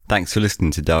Thanks for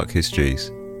listening to Dark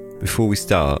Histories. Before we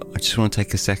start, I just want to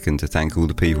take a second to thank all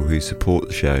the people who support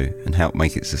the show and help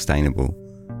make it sustainable,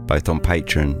 both on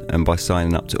Patreon and by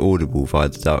signing up to Audible via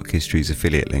the Dark Histories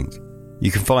affiliate link.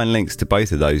 You can find links to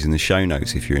both of those in the show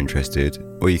notes if you're interested,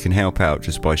 or you can help out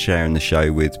just by sharing the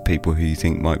show with people who you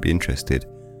think might be interested,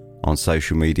 on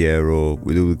social media or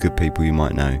with all the good people you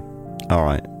might know.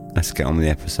 Alright, let's get on with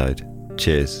the episode.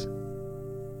 Cheers.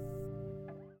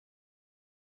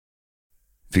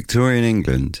 Victorian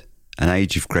England, an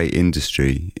age of great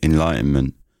industry,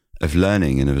 enlightenment, of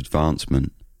learning and of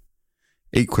advancement.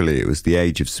 Equally, it was the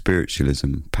age of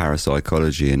spiritualism,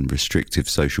 parapsychology and restrictive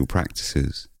social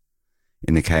practices.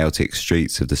 In the chaotic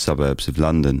streets of the suburbs of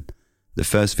London, the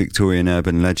first Victorian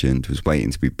urban legend was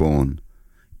waiting to be born,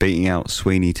 beating out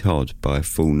Sweeney Todd by a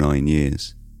full 9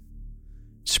 years.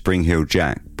 Spring Hill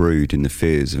Jack brewed in the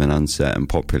fears of an uncertain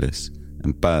populace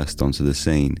and burst onto the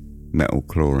scene, metal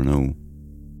claw and all.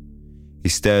 He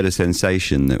stirred a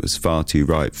sensation that was far too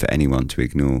ripe for anyone to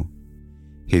ignore.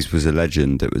 His was a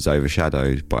legend that was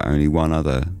overshadowed by only one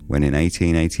other when in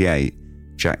 1888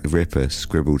 Jack the Ripper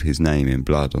scribbled his name in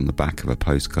blood on the back of a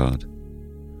postcard.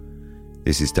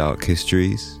 This is Dark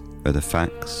Histories, where the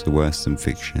facts are worse than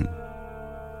fiction.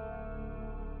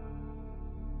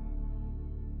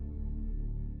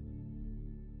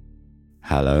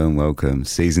 Hello and welcome.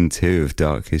 Season 2 of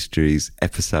Dark Histories,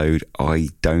 episode I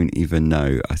don't even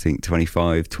know. I think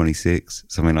 25, 26,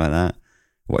 something like that.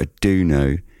 What I do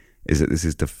know is that this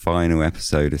is the final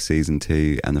episode of Season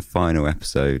 2 and the final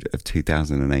episode of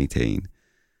 2018.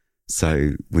 So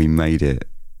we made it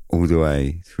all the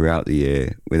way throughout the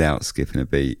year without skipping a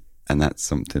beat, and that's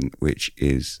something which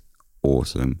is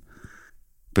awesome.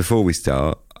 Before we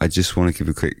start, I just want to give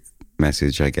a quick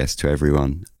message, I guess, to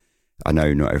everyone. I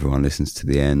know not everyone listens to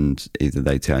the end. Either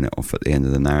they turn it off at the end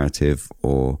of the narrative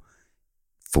or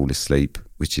fall asleep,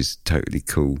 which is totally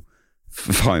cool.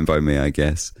 Fine by me, I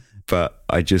guess. But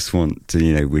I just want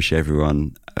to, wish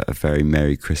everyone a very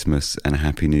Merry Christmas and a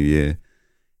Happy New Year.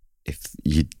 If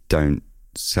you don't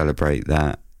celebrate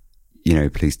that,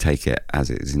 please take it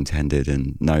as it is intended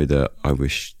and know that I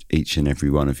wish each and every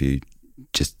one of you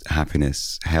just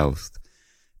happiness, health,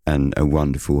 and a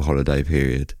wonderful holiday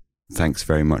period. Thanks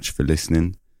very much for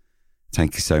listening.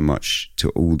 Thank you so much to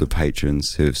all the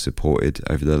patrons who have supported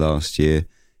over the last year.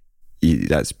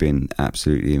 That's been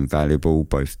absolutely invaluable,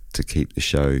 both to keep the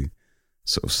show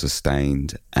sort of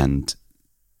sustained and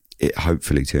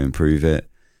hopefully to improve it.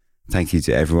 Thank you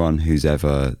to everyone who's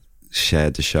ever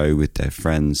shared the show with their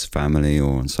friends, family,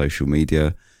 or on social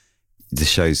media. The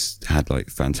show's had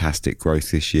fantastic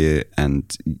growth this year,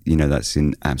 and that's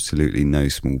in absolutely no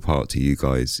small part to you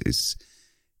guys.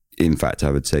 In fact, I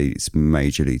would say it's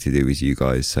majorly to do with you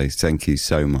guys. So thank you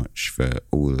so much for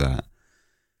all of that.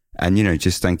 And,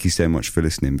 just thank you so much for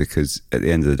listening, because at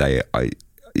the end of the day, I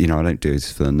don't do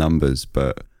this for the numbers,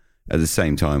 but at the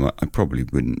same time, I probably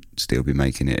wouldn't still be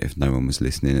making it if no one was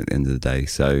listening at the end of the day.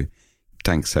 So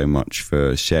thanks so much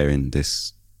for sharing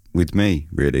this with me,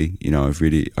 really. I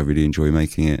really enjoy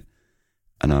making it,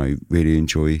 and I really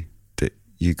enjoy that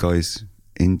you guys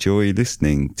enjoy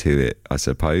listening to it, I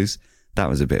suppose. That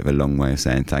was a bit of a long way of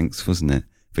saying thanks, wasn't it?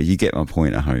 But you get my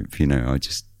point, I hope. I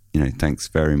just, thanks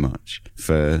very much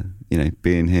for,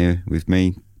 being here with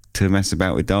me to mess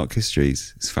about with Dark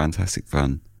Histories. It's fantastic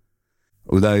fun.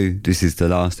 Although this is the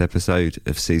last episode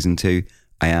of Season 2,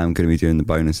 I am going to be doing the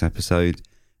bonus episode,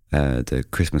 the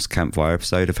Christmas campfire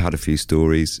episode. I've had a few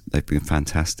stories. They've been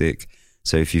fantastic.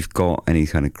 So if you've got any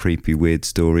kind of creepy, weird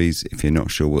stories, if you're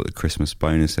not sure what the Christmas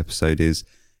bonus episode is,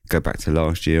 go back to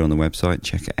last year on the website,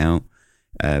 check it out.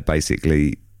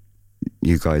 Basically,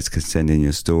 you guys can send in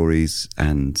your stories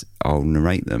and I'll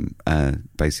narrate them.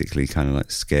 Basically, kind of like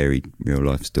scary real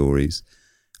life stories,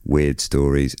 weird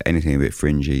stories, anything a bit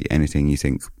fringy, anything you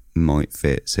think might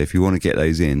fit. So if you want to get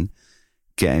those in,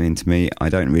 get them into me. I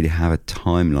don't really have a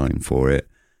timeline for it,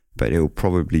 but it'll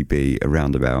probably be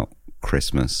around about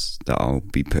Christmas that I'll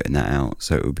be putting that out.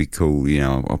 So it would be cool.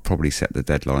 I'll probably set the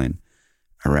deadline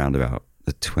around about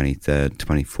the 23rd,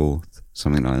 24th,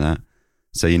 something like that.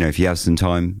 So, if you have some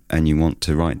time and you want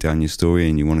to write down your story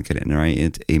and you want to get it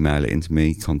narrated, email it into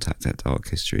me,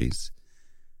 contact@darkhistories.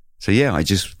 So, yeah, I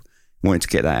just wanted to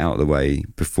get that out of the way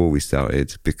before we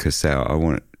started, because I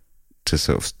want to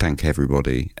sort of thank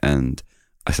everybody. And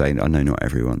I know not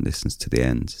everyone listens to the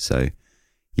end. So,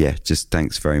 yeah, just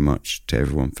thanks very much to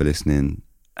everyone for listening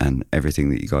and everything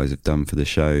that you guys have done for the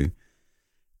show.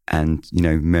 And,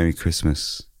 Merry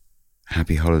Christmas,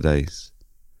 Happy Holidays.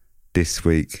 This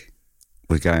week,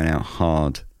 we're going out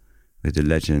hard with the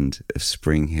legend of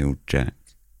Spring Hill Jack.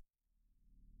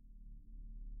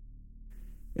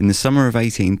 In the summer of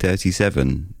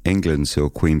 1837, England saw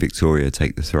Queen Victoria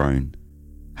take the throne.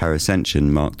 Her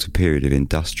ascension marked a period of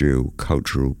industrial,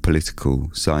 cultural, political,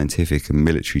 scientific and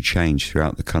military change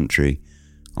throughout the country,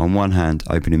 on one hand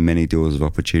opening many doors of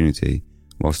opportunity,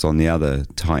 whilst on the other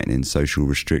tightening social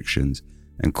restrictions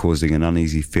and causing an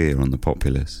uneasy fear on the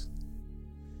populace.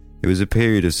 It was a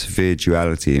period of severe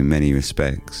duality in many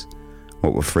respects.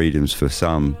 What were freedoms for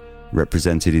some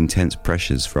represented intense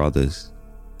pressures for others.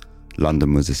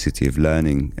 London was a city of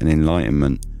learning and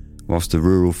enlightenment, whilst the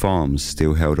rural farms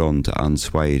still held on to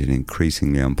unswayed and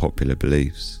increasingly unpopular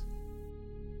beliefs.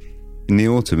 In the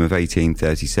autumn of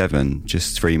 1837,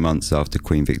 just 3 months after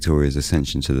Queen Victoria's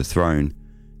ascension to the throne,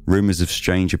 rumours of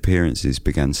strange appearances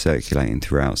began circulating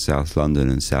throughout South London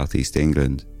and South East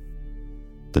England.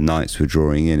 The nights were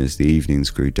drawing in as the evenings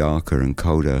grew darker and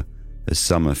colder, as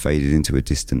summer faded into a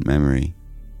distant memory.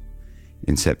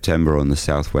 In September, on the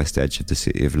southwest edge of the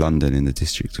city of London in the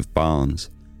district of Barnes,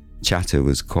 chatter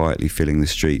was quietly filling the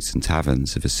streets and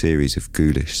taverns of a series of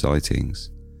ghoulish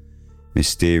sightings.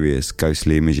 Mysterious,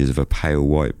 ghostly images of a pale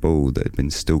white bull that had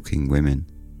been stalking women.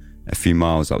 A few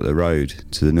miles up the road,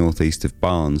 to the northeast of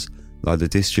Barnes, lie the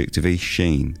district of East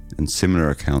Sheen, and similar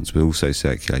accounts were also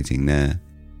circulating there.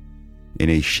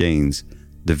 In East Sheens,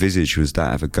 the visage was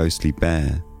that of a ghostly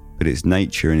bear, but its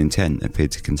nature and intent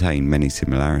appeared to contain many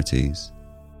similarities.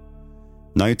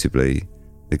 Notably,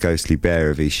 the ghostly bear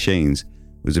of East Sheens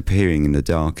was appearing in the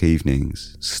dark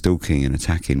evenings, stalking and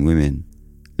attacking women,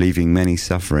 leaving many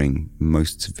suffering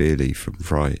most severely from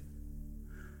fright.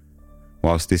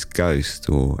 Whilst this ghost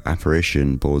or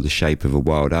apparition bore the shape of a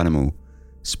wild animal,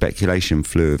 speculation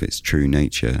flew of its true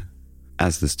nature.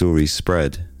 As the stories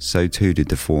spread, so too did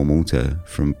the form alter,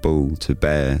 from bull to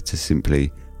bear to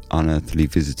simply unearthly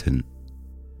visitant.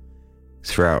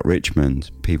 Throughout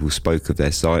Richmond, people spoke of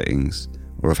their sightings,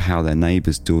 or of how their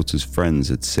neighbours' daughters' friends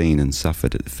had seen and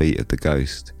suffered at the feet of the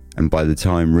ghost, and by the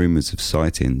time rumours of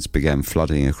sightings began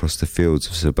flooding across the fields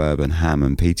of suburban Ham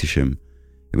and Petersham,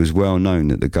 it was well known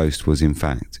that the ghost was in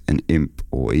fact an imp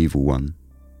or evil one.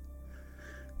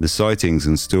 The sightings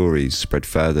and stories spread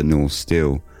further north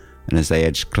still, and as they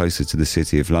edged closer to the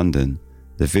city of London,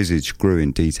 the visage grew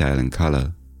in detail and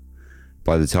colour.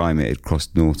 By the time it had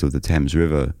crossed north of the Thames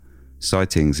River,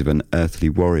 sightings of an earthly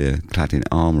warrior clad in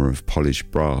armour of polished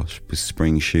brass with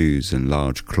spring shoes and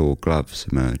large claw gloves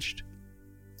emerged.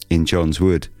 In John's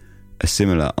Wood, a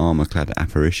similar armour-clad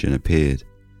apparition appeared,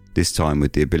 this time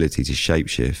with the ability to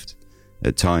shapeshift.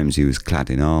 At times he was clad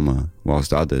in armour,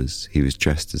 whilst others he was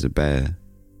dressed as a bear.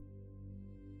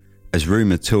 As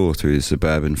rumour tore through the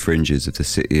suburban fringes of the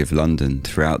City of London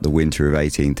throughout the winter of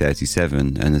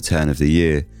 1837 and the turn of the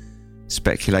year,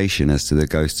 speculation as to the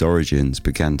ghost's origins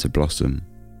began to blossom.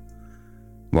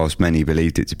 Whilst many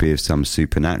believed it to be of some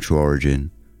supernatural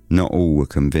origin, not all were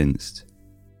convinced.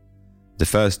 The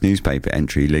first newspaper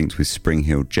entry linked with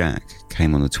Spring-Heeled Jack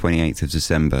came on the 28th of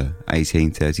December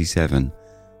 1837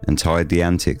 and tied the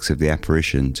antics of the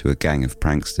apparition to a gang of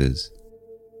pranksters.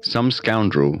 Some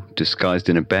scoundrel, disguised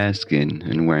in a bearskin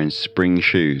and wearing spring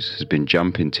shoes, has been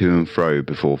jumping to and fro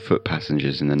before foot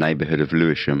passengers in the neighbourhood of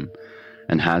Lewisham,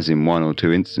 and has in 1 or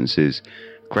 2 instances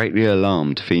greatly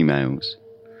alarmed females.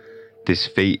 This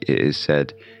feat, it is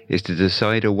said, is to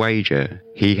decide a wager,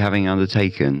 he having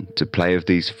undertaken to play of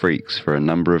these freaks for a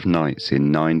number of nights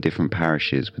in 9 different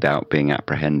parishes without being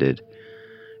apprehended.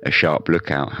 A sharp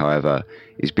lookout, however,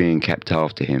 is being kept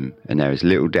after him, and there is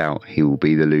little doubt he will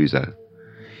be the loser.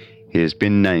 He has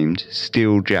been named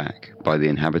Steel Jack by the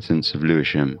inhabitants of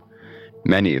Lewisham,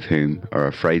 many of whom are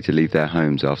afraid to leave their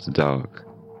homes after dark.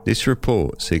 This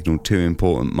report signalled 2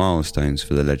 important milestones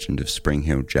for the legend of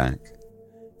Spring-Heeled Jack.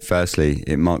 Firstly,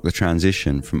 it marked the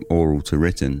transition from oral to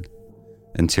written.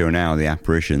 Until now, the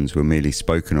apparitions were merely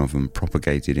spoken of and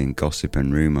propagated in gossip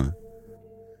and rumour.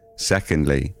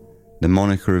 Secondly, the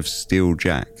moniker of Steel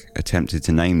Jack attempted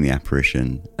to name the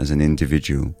apparition as an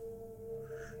individual.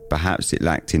 Perhaps it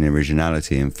lacked in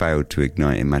originality and failed to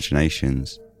ignite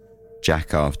imaginations.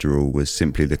 Jack, after all, was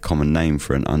simply the common name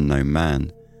for an unknown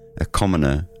man, a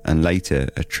commoner and later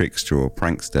a trickster or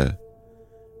prankster.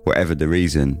 Whatever the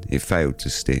reason, it failed to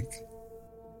stick.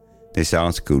 This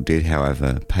article did,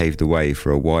 however, pave the way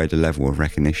for a wider level of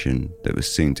recognition that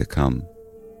was soon to come.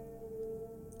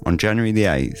 On January the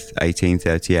 8th,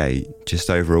 1838, just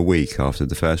over a week after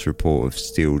the first report of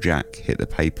Steel Jack hit the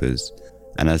papers,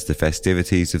 and as the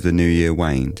festivities of the New Year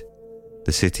waned,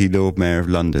 the City Lord Mayor of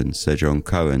London, Sir John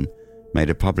Cohen, made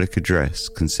a public address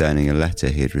concerning a letter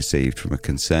he had received from a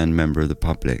concerned member of the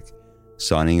public,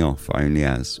 signing off only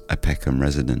as a Peckham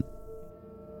resident.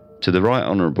 To the Right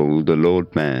Honourable the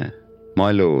Lord Mayor,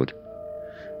 my Lord,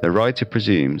 The writer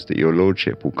presumes that your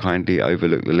lordship will kindly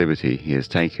overlook the liberty he has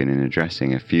taken in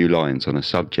addressing a few lines on a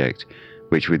subject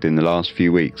which within the last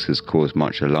few weeks has caused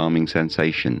much alarming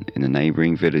sensation in the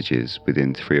neighbouring villages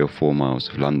within 3 or 4 miles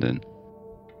of London.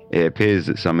 It appears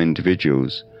that some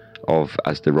individuals of,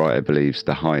 as the writer believes,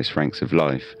 the highest ranks of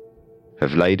life,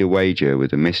 have laid a wager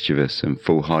with a mischievous and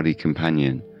foolhardy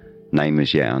companion, name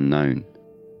as yet unknown,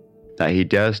 that he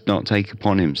durst not take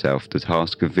upon himself the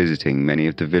task of visiting many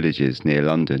of the villages near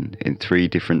London in 3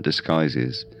 different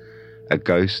disguises, a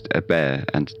ghost, a bear,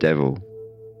 and a devil,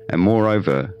 and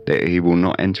moreover that he will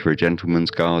not enter a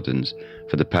gentleman's gardens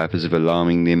for the purpose of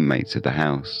alarming the inmates of the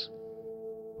house.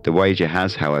 The wager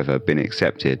has, however, been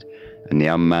accepted, and the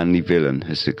unmanly villain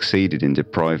has succeeded in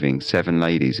depriving 7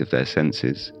 ladies of their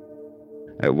senses.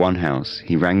 At one house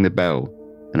he rang the bell,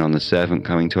 and on the servant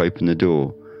coming to open the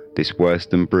door, this worse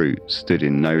than brute stood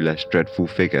in no less dreadful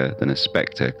figure than a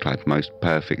spectre clad most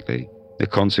perfectly. The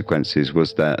consequences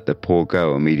was that the poor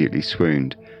girl immediately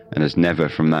swooned, and has never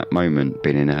from that moment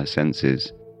been in her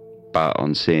senses, but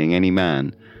on seeing any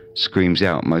man, screams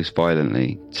out most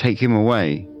violently, "Take him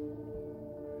away!"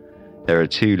 There are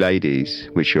 2 ladies,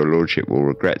 which your lordship will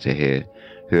regret to hear,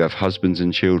 who have husbands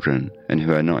and children, and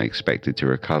who are not expected to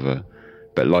recover,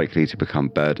 but likely to become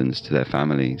burdens to their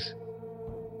families.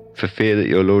 For fear that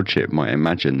your lordship might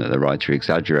imagine that the writer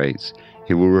exaggerates,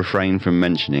 he will refrain from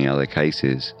mentioning other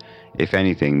cases, if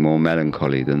anything more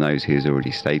melancholy than those he has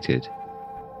already stated.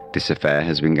 This affair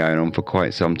has been going on for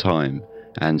quite some time,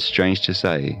 and, strange to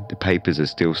say, the papers are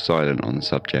still silent on the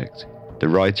subject. The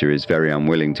writer is very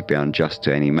unwilling to be unjust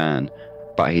to any man,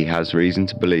 but he has reason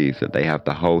to believe that they have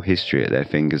the whole history at their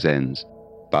fingers' ends,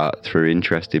 but, through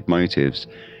interested motives,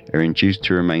 are induced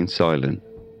to remain silent.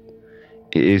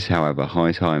 It is, however,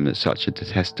 high time that such a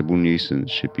detestable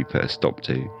nuisance should be put a stop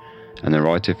to, and the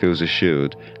writer feels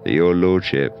assured that your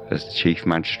lordship, as the Chief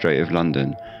Magistrate of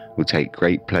London, will take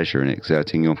great pleasure in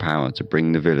exerting your power to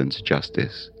bring the villain to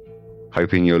justice.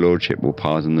 Hoping your lordship will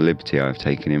pardon the liberty I have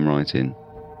taken in writing,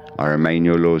 I remain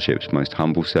your lordship's most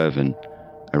humble servant,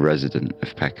 a resident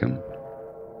of Peckham.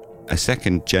 A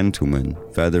second gentleman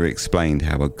further explained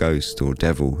how a ghost or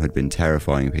devil had been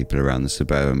terrifying people around the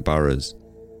suburban boroughs,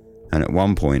 and at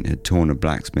one point had torn a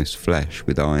blacksmith's flesh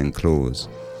with iron claws,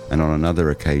 and on another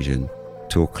occasion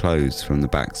tore clothes from the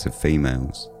backs of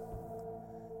females.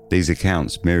 These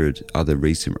accounts mirrored other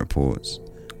recent reports,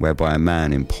 whereby a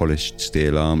man in polished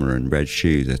steel armour and red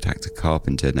shoes attacked a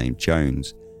carpenter named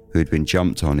Jones, who had been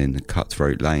jumped on in the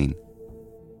Cutthroat Lane.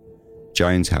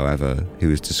 Jones, however, who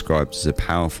was described as a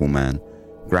powerful man,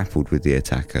 grappled with the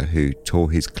attacker, who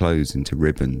tore his clothes into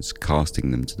ribbons,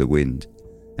 casting them to the wind,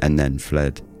 and then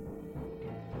fled.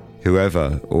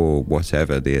 Whoever or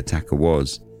whatever the attacker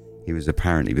was, he was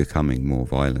apparently becoming more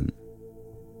violent.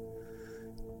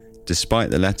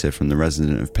 Despite the letter from the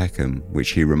resident of Peckham,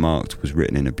 which he remarked was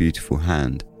written in a beautiful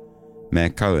hand, Mayor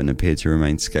Cohen appeared to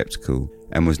remain sceptical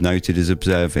and was noted as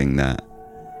observing that,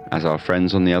 as our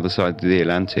friends on the other side of the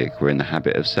Atlantic were in the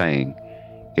habit of saying,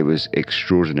 it was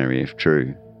extraordinary if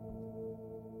true.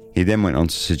 He then went on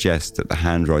to suggest that the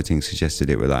handwriting suggested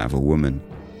it were that of a woman,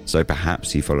 so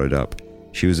perhaps, he followed up,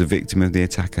 she was a victim of the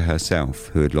attacker herself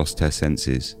who had lost her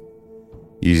senses.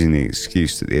 Using the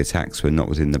excuse that the attacks were not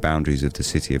within the boundaries of the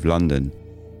City of London,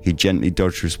 he gently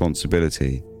dodged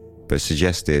responsibility, but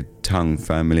suggested, tongue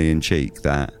firmly in cheek,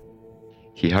 that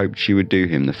he hoped she would do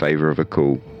him the favour of a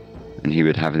call, and he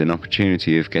would have an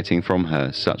opportunity of getting from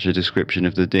her such a description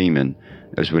of the demon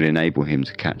as would enable him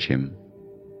to catch him.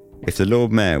 If the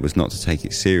Lord Mayor was not to take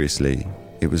it seriously,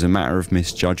 it was a matter of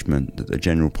misjudgment that the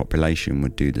general population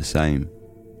would do the same.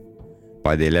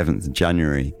 By the 11th of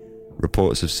January,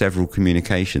 reports of several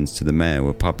communications to the Mayor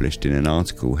were published in an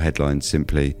article headlined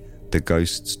simply, "The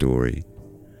Ghost Story."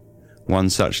 One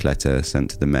such letter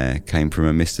sent to the Mayor came from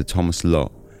a Mr. Thomas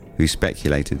Lott, who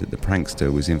speculated that the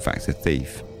prankster was in fact a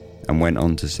thief, and went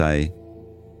on to say,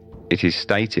 "It is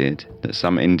stated that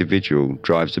some individual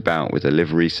drives about with a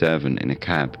livery servant in a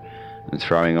cab, and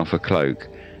throwing off a cloak,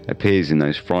 appears in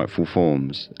those frightful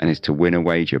forms, and is to win a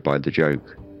wager by the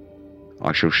joke.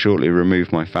 I shall shortly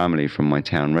remove my family from my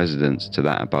town residence to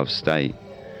that above state,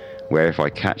 where if I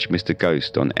catch Mr.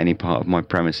 Ghost on any part of my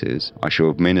premises, I shall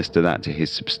administer that to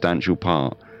his substantial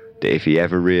part, that if he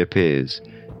ever reappears,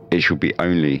 it shall be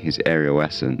only his aerial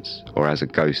essence, or as a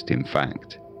ghost in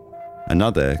fact."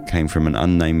 Another came from an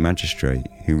unnamed magistrate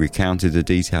who recounted the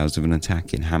details of an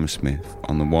attack in Hammersmith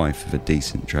on the wife of a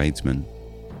decent tradesman.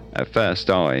 At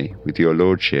first I, with your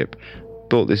lordship,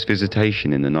 thought this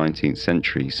visitation in the 19th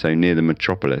century so near the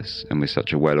metropolis, and with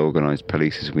such a well-organised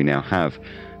police as we now have,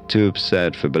 too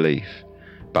absurd for belief,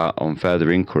 but on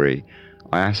further inquiry,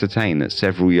 I ascertained that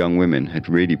several young women had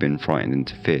really been frightened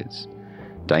into fits,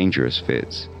 dangerous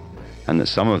fits, and that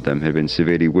some of them had been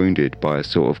severely wounded by a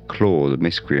sort of claw the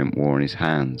miscreant wore on his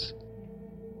hands.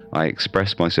 I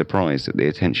expressed my surprise that the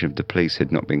attention of the police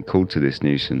had not been called to this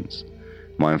nuisance.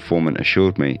 My informant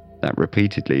assured me that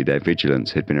repeatedly their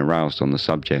vigilance had been aroused on the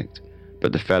subject,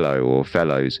 but the fellow or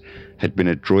fellows had been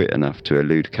adroit enough to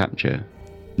elude capture.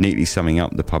 Neatly summing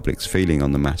up the public's feeling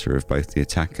on the matter of both the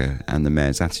attacker and the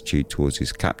mayor's attitude towards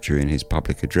his capture in his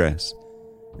public address,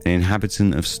 an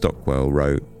inhabitant of Stockwell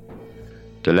wrote,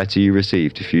 "The letter you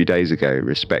received a few days ago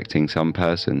respecting some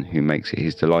person who makes it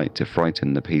his delight to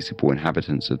frighten the peaceable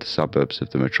inhabitants of the suburbs of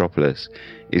the metropolis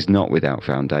is not without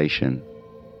foundation.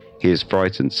 He has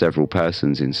frightened several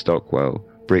persons in Stockwell,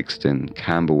 Brixton,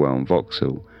 Camberwell and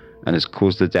Vauxhall, and has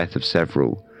caused the death of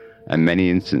several, and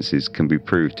many instances can be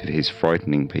proved of his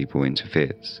frightening people into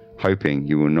fits, hoping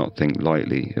you will not think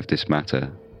lightly of this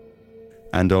matter."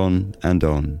 And on and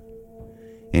on.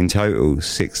 In total,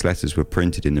 6 letters were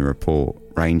printed in the report,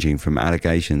 ranging from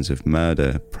allegations of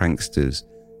murder, pranksters,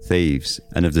 thieves,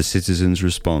 and of the citizens'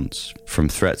 response, from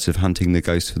threats of hunting the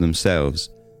ghost for themselves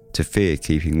to fear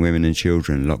keeping women and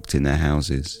children locked in their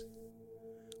houses.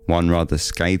 One rather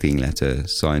scathing letter,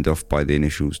 signed off by the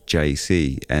initials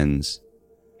JC, ends,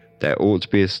 "There ought to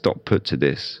be a stop put to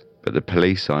this, but the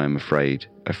police, I am afraid,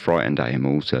 are frightened at him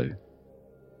also."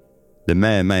 The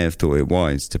mayor may have thought it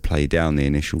wise to play down the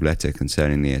initial letter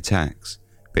concerning the attacks,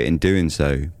 but in doing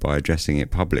so, by addressing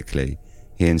it publicly,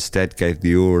 he instead gave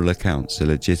the oral accounts a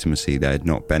legitimacy they had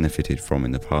not benefited from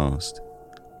in the past.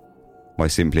 By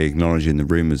simply acknowledging the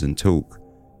rumours and talk,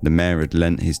 the mayor had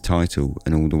lent his title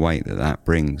and all the weight that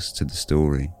brings to the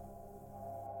story.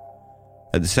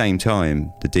 At the same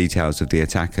time, the details of the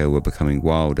attacker were becoming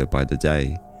wilder by the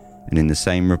day, and in the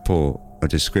same report, a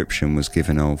description was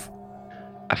given of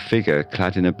a figure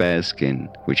clad in a bearskin,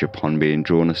 which upon being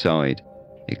drawn aside,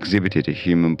 exhibited a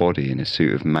human body in a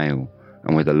suit of mail,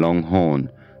 and with a long horn,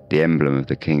 the emblem of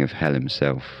the King of Hell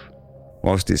himself.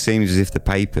 Whilst it seems as if the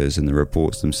papers and the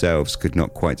reports themselves could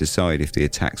not quite decide if the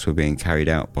attacks were being carried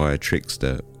out by a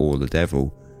trickster or the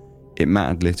devil, it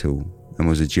mattered little, and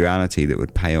was a duality that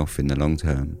would pay off in the long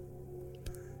term.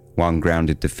 One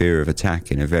grounded the fear of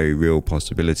attack in a very real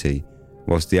possibility,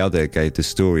 whilst the other gave the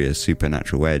story a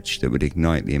supernatural edge that would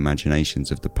ignite the imaginations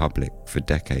of the public for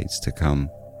decades to come.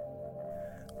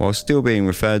 While still being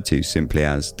referred to simply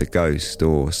as the ghost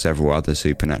or several other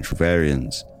supernatural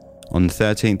variants, on the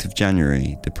 13th of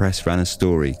January, the press ran a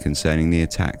story concerning the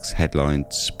attacks headlined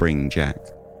Spring Jack,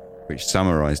 which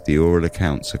summarised the oral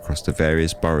accounts across the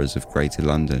various boroughs of Greater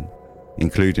London,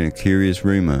 including a curious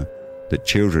rumour that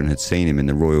children had seen him in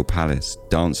the royal palace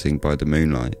dancing by the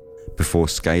moonlight before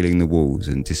scaling the walls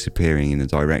and disappearing in the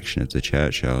direction of the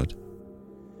churchyard.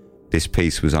 This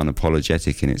piece was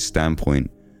unapologetic in its standpoint,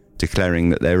 declaring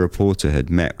that their reporter had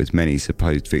met with many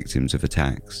supposed victims of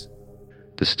attacks.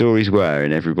 The stories were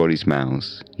in everybody's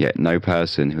mouths, yet no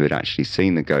person who had actually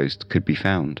seen the ghost could be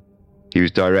found. He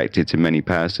was directed to many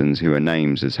persons who were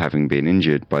named as having been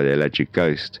injured by the alleged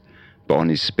ghost, but on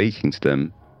his speaking to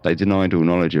them, they denied all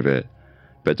knowledge of it,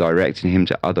 but directing him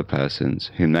to other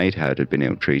persons whom they'd heard had been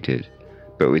ill-treated,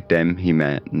 but with them he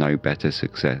met no better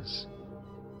success.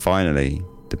 Finally,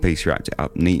 the piece wrapped it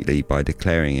up neatly by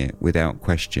declaring it, without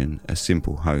question, a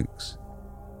simple hoax.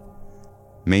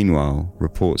 Meanwhile,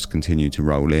 reports continued to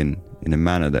roll in a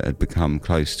manner that had become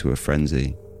close to a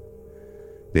frenzy.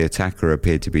 The attacker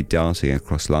appeared to be darting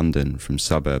across London from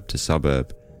suburb to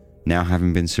suburb, now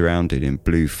having been surrounded in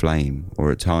blue flame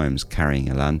or at times carrying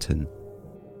a lantern.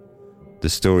 The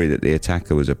story that the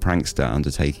attacker was a prankster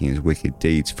undertaking his wicked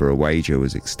deeds for a wager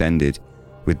was extended,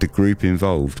 with the group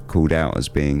involved called out as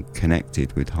being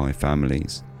connected with high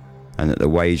families, and that the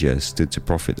wager stood to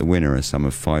profit the winner a sum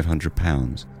of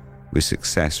 £500, with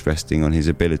success resting on his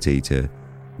ability to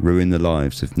ruin the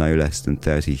lives of no less than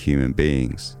 30 human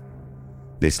beings.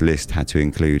 This list had to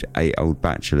include 8 old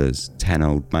bachelors, 10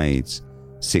 old maids,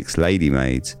 6 lady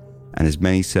maids, and as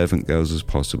many servant girls as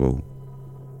possible.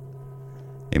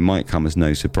 It might come as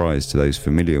no surprise to those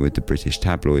familiar with the British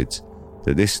tabloids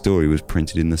that this story was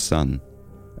printed in The Sun,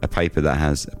 a paper that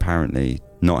has apparently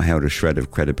not held a shred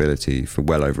of credibility for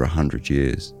well over 100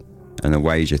 years, and the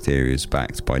wager theory is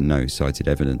backed by no cited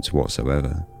evidence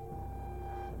whatsoever.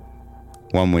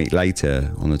 1 week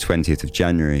later, on the 20th of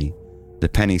January, the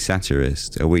Penny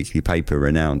Satirist, a weekly paper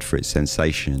renowned for its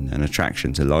sensation and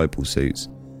attraction to libel suits,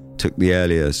 took the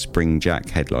earlier Spring Jack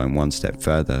headline one step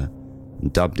further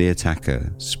and dubbed the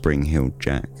attacker Spring-Heeled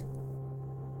Jack.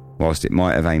 Whilst it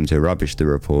might have aimed to rubbish the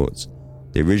reports,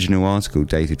 the original article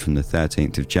dated from the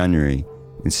 13th of January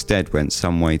instead went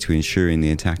some way to ensuring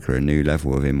the attacker a new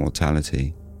level of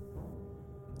immortality.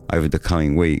 Over the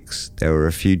coming weeks, there were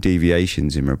a few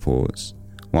deviations in reports,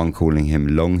 one calling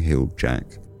him Long-Heeled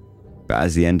Jack, but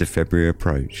as the end of February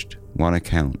approached, one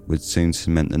account would soon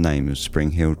cement the name of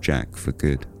Spring-Heeled Jack for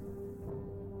good.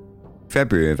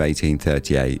 February of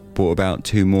 1838 brought about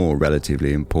two more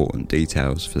relatively important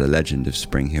details for the legend of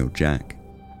Spring-Heeled Jack.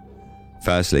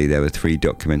 Firstly, there were 3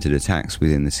 documented attacks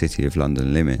within the City of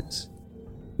London limits.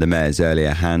 The mayor's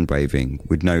earlier hand-waving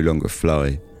would no longer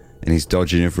fly, and his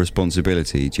dodging of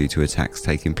responsibility due to attacks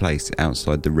taking place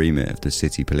outside the remit of the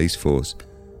city police force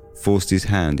forced his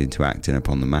hand into acting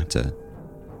upon the matter.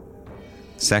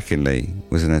 Secondly,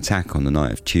 was an attack on the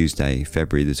night of Tuesday,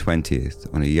 February the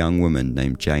 20th, on a young woman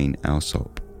named Jane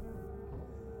Alsop.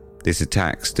 This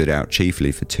attack stood out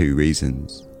chiefly for 2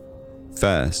 reasons.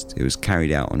 First, it was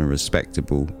carried out on a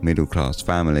respectable, middle-class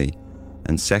family,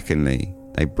 and secondly,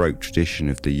 they broke tradition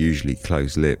of the usually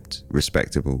close-lipped,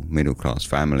 respectable, middle-class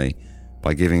family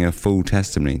by giving a full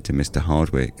testimony to Mr.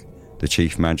 Hardwick, the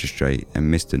Chief Magistrate,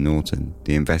 and Mr. Norton,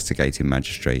 the Investigating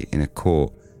Magistrate, in a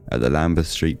court at the Lambeth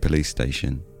Street Police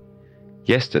Station.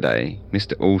 Yesterday,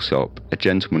 Mr. Alsop, a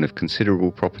gentleman of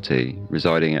considerable property,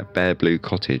 residing at Bear Blue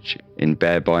Cottage in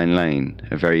Bearbine Lane,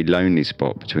 a very lonely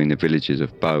spot between the villages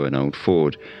of Bow and Old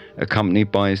Ford,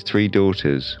 accompanied by his 3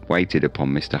 daughters, waited upon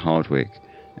Mr. Hardwick,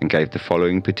 and gave the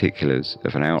following particulars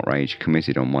of an outrage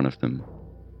committed on one of them.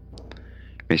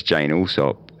 Miss Jane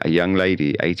Alsop, a young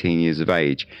lady 18 years of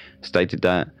age, stated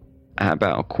that, at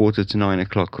about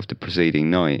 8:45 of the preceding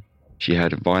night, she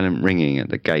heard a violent ringing at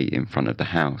the gate in front of the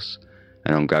house,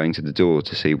 and on going to the door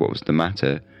to see what was the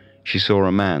matter, she saw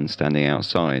a man standing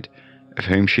outside, of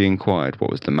whom she inquired what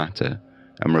was the matter,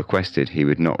 and requested he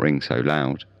would not ring so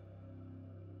loud.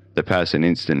 The person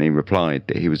instantly replied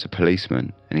that he was a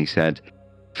policeman, and he said,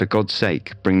 "For God's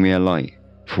sake, bring me a light,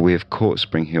 for we have caught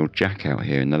Spring-Heeled Jack out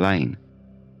here in the lane."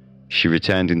 She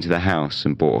returned into the house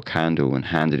and bought a candle and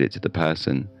handed it to the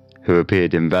person, who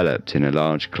appeared enveloped in a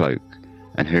large cloak,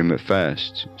 and whom at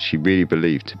first she really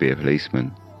believed to be a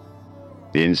policeman.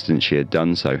 The instant she had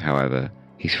done so, however,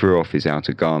 he threw off his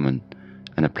outer garment,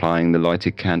 and applying the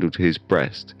lighted candle to his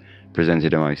breast,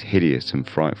 presented a most hideous and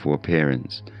frightful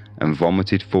appearance, and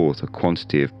vomited forth a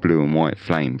quantity of blue and white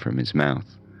flame from his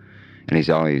mouth, and his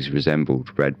eyes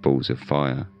resembled red balls of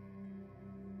fire.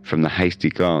 From the hasty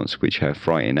glance which her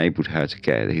fright enabled her to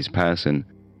get at his person,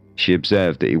 she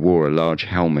observed that he wore a large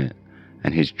helmet,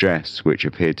 and his dress, which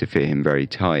appeared to fit him very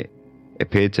tight,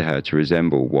 appeared to her to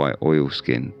resemble white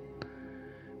oilskin.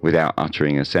 Without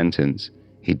uttering a sentence,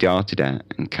 he darted at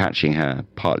and, catching her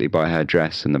partly by her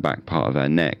dress and the back part of her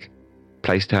neck,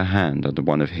 placed her hand under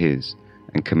one of his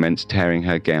and commenced tearing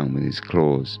her gown with his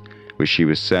claws, which she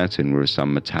was certain were of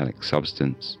some metallic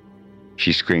substance.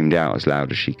 She screamed out as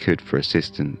loud as she could for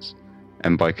assistance,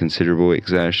 and by considerable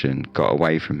exertion got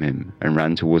away from him and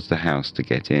ran towards the house to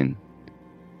get in.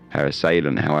 Her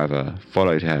assailant, however,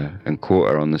 followed her and caught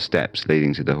her on the steps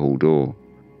leading to the hall door,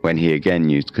 when he again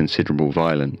used considerable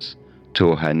violence,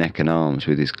 tore her neck and arms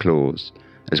with his claws,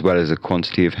 as well as a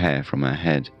quantity of hair from her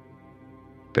head.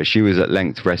 But she was at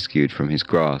length rescued from his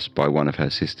grasp by one of her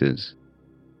sisters.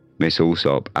 Miss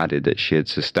Alsop added that she had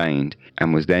sustained,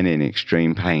 and was then in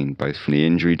extreme pain both from the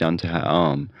injury done to her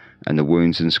arm and the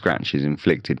wounds and scratches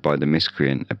inflicted by the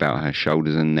miscreant about her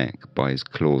shoulders and neck by his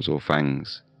claws or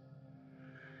fangs.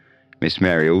 Miss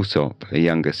Mary Alsop, a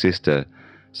younger sister,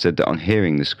 said that on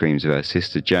hearing the screams of her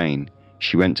sister Jane,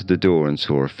 she went to the door and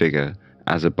saw a figure,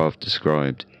 as above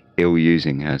described,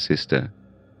 ill-using her sister.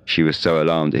 She was so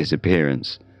alarmed at his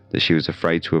appearance that she was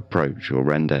afraid to approach or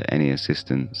render any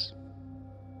assistance.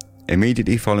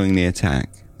 Immediately following the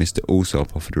attack, Mr.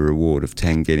 Alsop offered a reward of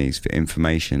 10 guineas for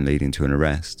information leading to an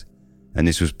arrest, and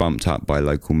this was bumped up by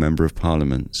local Member of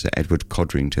Parliament Sir Edward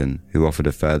Codrington, who offered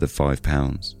a further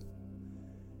 £5.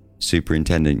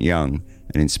 Superintendent Young,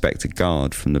 an Inspector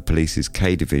Guard from the police's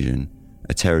K Division,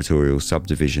 a territorial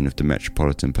subdivision of the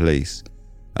Metropolitan Police,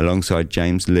 alongside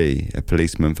James Lee, a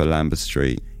policeman for Lambeth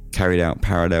Street, carried out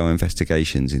parallel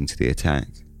investigations into the attack.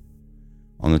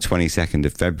 On the 22nd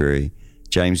of February,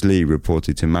 James Lee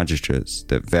reported to magistrates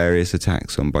that various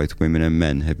attacks on both women and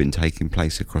men had been taking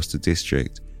place across the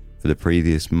district for the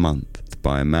previous month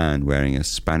by a man wearing a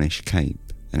Spanish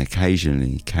cape and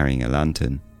occasionally carrying a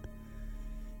lantern.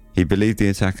 He believed the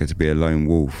attacker to be a lone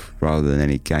wolf rather than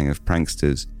any gang of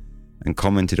pranksters, and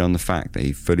commented on the fact that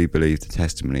he fully believed the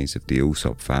testimonies of the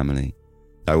Alsop family,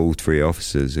 though all 3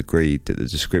 officers agreed that the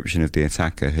description of the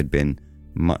attacker had been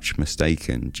much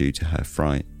mistaken due to her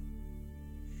fright.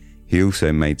 He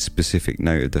also made specific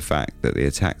note of the fact that the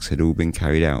attacks had all been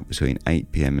carried out between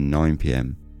 8 p.m. and 9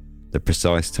 p.m, the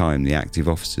precise time the active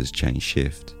officers changed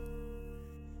shift.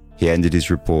 He ended his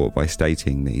report by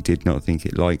stating that he did not think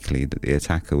it likely that the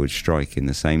attacker would strike in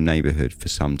the same neighbourhood for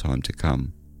some time to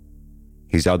come.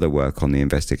 His other work on the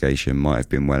investigation might have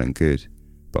been well and good,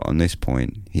 but on this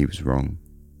point he was wrong.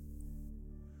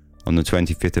 On the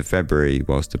 25th of February,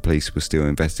 whilst the police were still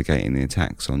investigating the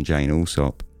attacks on Jane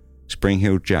Alsop,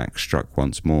 Spring-Heeled Jack struck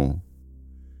once more.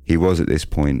 He was at this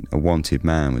point a wanted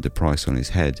man with a price on his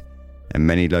head, and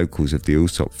many locals of the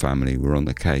Alsop family were on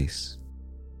the case.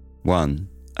 One,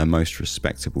 a most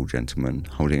respectable gentleman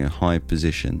holding a high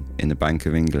position in the Bank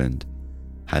of England,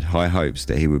 had high hopes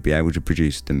that he would be able to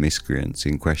produce the miscreants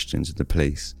in question to the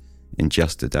police in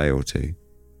just a day or two.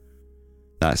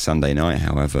 That Sunday night,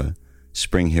 however,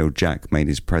 Spring-Heeled Jack made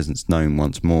his presence known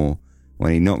once more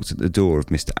when he knocked at the door of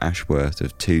Mr. Ashworth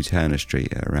of 2 Turner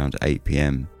Street at around 8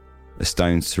 p.m, a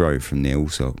stone's throw from the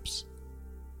Alsops.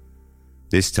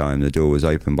 This time the door was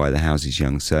opened by the house's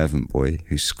young servant boy,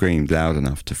 who screamed loud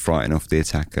enough to frighten off the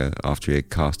attacker after he had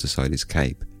cast aside his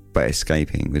cape, but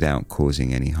escaping without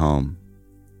causing any harm.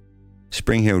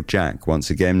 Spring-Heeled Jack once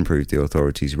again proved the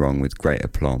authorities wrong with great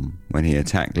aplomb when he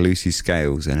attacked Lucy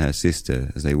Scales and her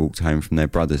sister as they walked home from their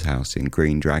brother's house in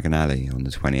Green Dragon Alley on the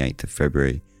 28th of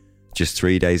February, just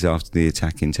 3 days after the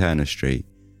attack in Turner Street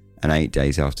and 8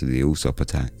 days after the Alsop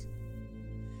attack.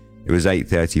 It was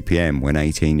 8:30 p.m. when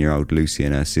 18-year-old Lucy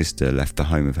and her sister left the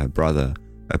home of her brother,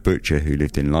 a butcher who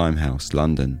lived in Limehouse,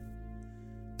 London.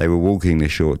 They were walking the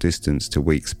short distance to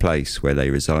Weeks Place where they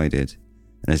resided,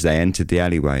 and as they entered the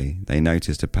alleyway, they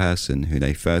noticed a person who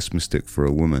they first mistook for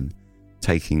a woman,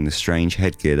 taking the strange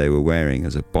headgear they were wearing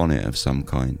as a bonnet of some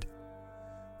kind.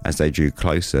 As they drew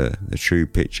closer, the true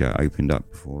picture opened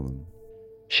up before them.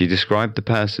 She described the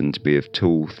person to be of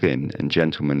tall, thin and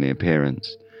gentlemanly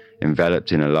appearance,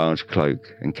 enveloped in a large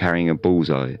cloak and carrying a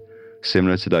bullseye,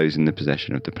 similar to those in the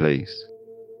possession of the police.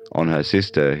 On her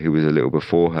sister, who was a little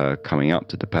before her, coming up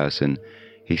to the person,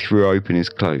 he threw open his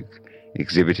cloak,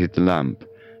 exhibited the lamp,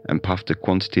 and puffed a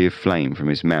quantity of flame from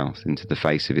his mouth into the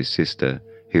face of his sister,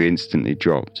 who instantly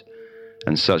dropped,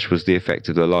 and such was the effect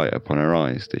of the light upon her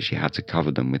eyes that she had to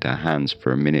cover them with her hands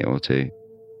for a minute or two.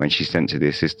 When she sent to the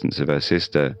assistance of her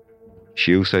sister,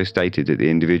 she also stated that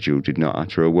the individual did not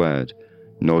utter a word,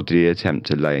 nor did he attempt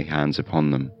to lay hands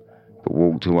upon them, but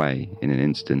walked away in an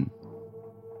instant.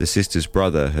 The sister's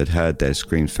brother had heard their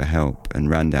screams for help and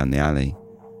ran down the alley,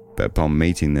 but upon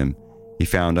meeting them, he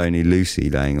found only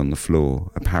Lucy laying on the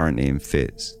floor, apparently in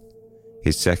fits.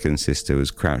 His second sister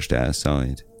was crouched at her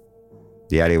side.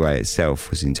 The alleyway itself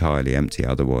was entirely empty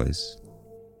otherwise.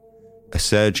 A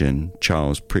surgeon,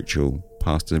 Charles Pritchell,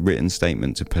 passed a written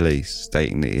statement to police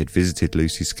stating that he had visited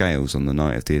Lucy Scales on the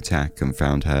night of the attack and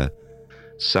found her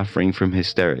suffering from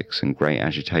hysterics and great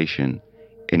agitation,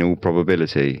 in all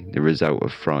probability the result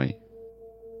of fright.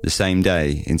 The same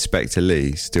day, Inspector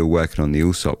Lee, still working on the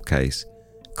Alsop case,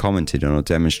 commented on a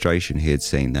demonstration he had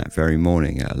seen that very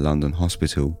morning at a London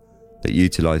hospital that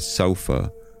utilised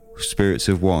sulphur, spirits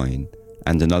of wine,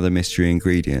 and another mystery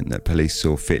ingredient that police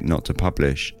saw fit not to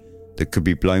publish that could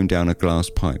be blown down a glass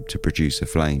pipe to produce a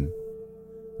flame.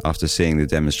 After seeing the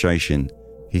demonstration,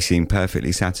 he seemed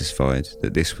perfectly satisfied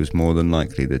that this was more than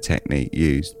likely the technique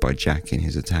used by Jack in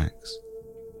his attacks.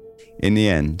 In the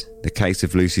end, the case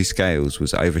of Lucy Scales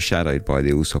was overshadowed by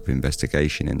the Alsop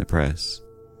investigation in the press.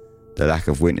 The lack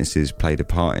of witnesses played a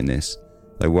part in this,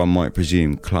 though one might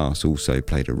presume class also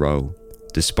played a role,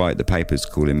 despite the papers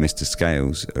calling Mr.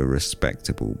 Scales a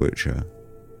respectable butcher.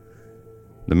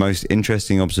 The most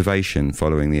interesting observation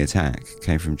following the attack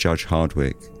came from Judge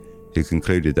Hardwick, who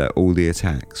concluded that all the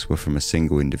attacks were from a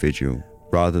single individual,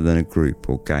 rather than a group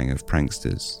or gang of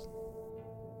pranksters.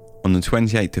 On the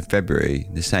 28th of February,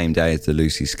 the same day as the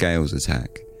Lucy Scales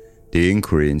attack, the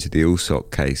inquiry into the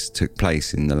Alsop case took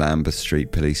place in the Lambeth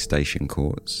Street Police Station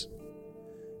courts.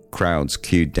 Crowds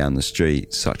queued down the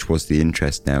street, such was the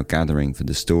interest now gathering for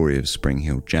the story of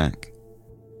Spring-Heeled Jack.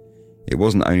 It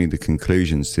wasn't only the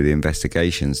conclusions to the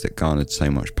investigations that garnered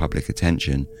so much public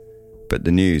attention, but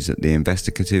the news that the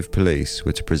investigative police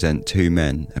were to present 2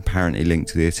 men apparently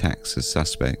linked to the attacks as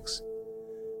suspects.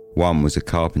 One was a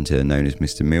carpenter known as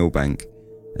Mr. Milbank,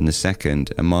 and the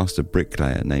second a master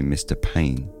bricklayer named Mr.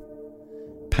 Payne.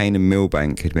 Payne and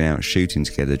Milbank had been out shooting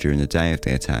together during the day of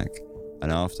the attack,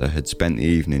 and after had spent the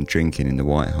evening drinking in the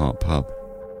White Hart pub.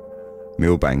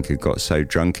 Milbank had got so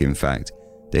drunk, in fact,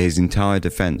 that his entire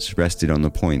defence rested on the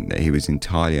point that he was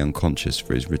entirely unconscious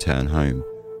for his return home,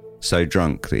 so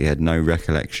drunk that he had no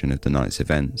recollection of the night's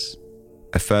events.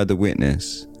 A further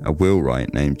witness, a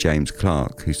wheelwright named James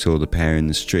Clark, who saw the pair in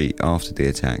the street after the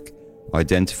attack,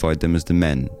 identified them as the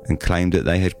men and claimed that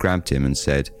they had grabbed him and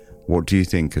said, What do you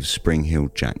think of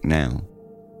Spring-Heeled Jack now?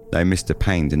 Though Mr.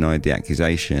 Payne denied the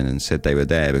accusation and said they were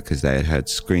there because they had heard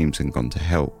screams and gone to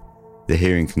help, the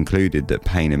hearing concluded that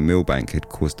Payne and Milbank had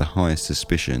caused the highest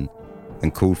suspicion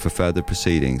and called for further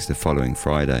proceedings the following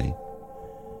Friday.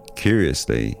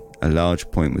 Curiously, a large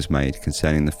point was made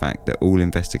concerning the fact that all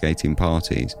investigating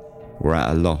parties were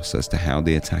at a loss as to how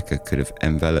the attacker could have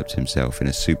enveloped himself in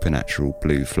a supernatural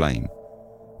blue flame,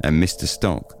 and Mr.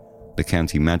 Stock, the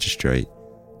county magistrate,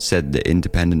 said that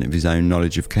independent of his own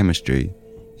knowledge of chemistry,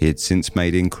 he had since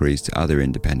made inquiries to other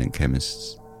independent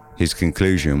chemists. His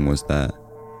conclusion was that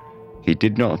he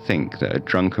did not think that a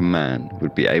drunken man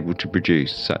would be able to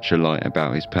produce such a light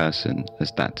about his person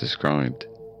as that described.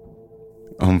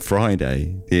 On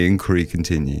Friday, the inquiry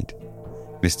continued.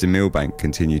 Mr. Milbank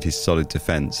continued his solid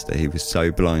defence that he was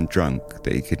so blind drunk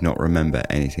that he could not remember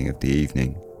anything of the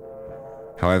evening.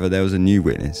 However, there was a new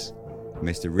witness,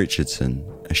 Mr. Richardson,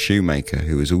 a shoemaker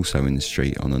who was also in the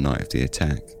street on the night of the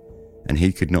attack, and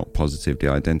he could not positively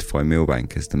identify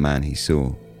Milbank as the man he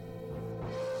saw.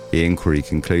 The inquiry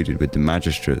concluded with the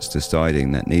magistrates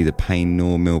deciding that neither Payne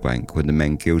nor Milbank were the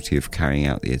men guilty of carrying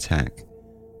out the attack,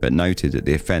 but noted that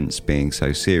the offence being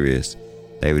so serious,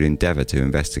 they would endeavour to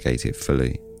investigate it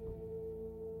fully.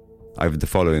 Over the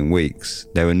following weeks,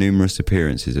 there were numerous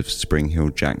appearances of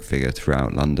Spring-Heeled Jack figure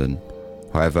throughout London.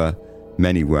 However,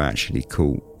 many were actually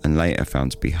caught and later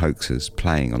found to be hoaxers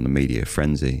playing on the media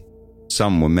frenzy.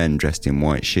 Some were men dressed in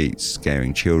white sheets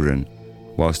scaring children,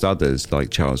 whilst others, like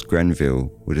Charles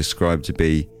Grenville, were described to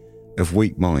be of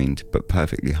weak mind but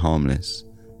perfectly harmless,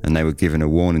 and they were given a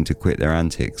warning to quit their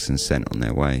antics and sent on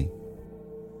their way.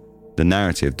 The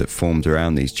narrative that formed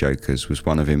around these jokers was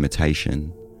one of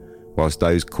imitation. Whilst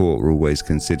those caught were always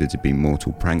considered to be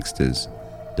mortal pranksters,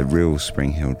 the real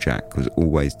Spring-Heeled Jack was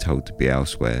always told to be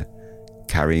elsewhere,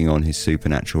 carrying on his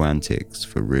supernatural antics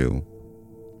for real.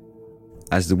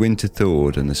 As the winter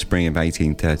thawed and the spring of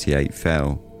 1838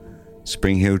 fell,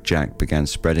 Spring-Heeled Jack began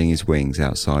spreading his wings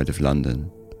outside of London,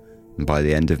 and by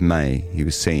the end of May he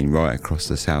was seen right across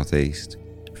the southeast,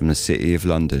 from the city of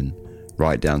London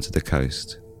right down to the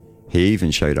coast. He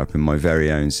even showed up in my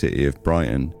very own city of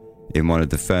Brighton in one of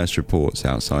the first reports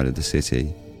outside of the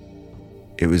city.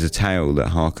 It was a tale that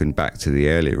harkened back to the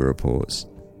earlier reports,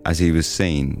 as he was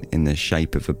seen in the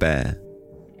shape of a bear,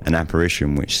 an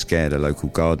apparition which scared a local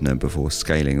gardener before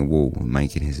scaling a wall and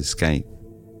making his escape.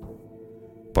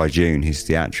 By June, his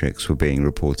theatrics were being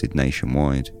reported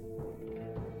nationwide.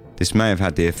 This may have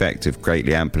had the effect of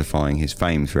greatly amplifying his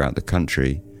fame throughout the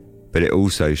country, but it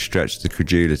also stretched the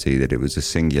credulity that it was a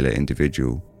singular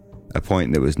individual, a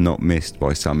point that was not missed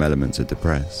by some elements of the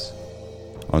press.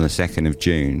 On the 2nd of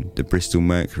June, the Bristol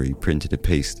Mercury printed a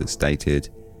piece that stated,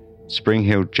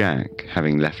 "Spring-Heeled Jack,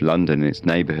 having left London and its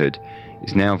neighbourhood,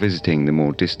 is now visiting the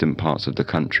more distant parts of the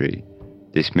country.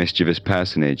 This mischievous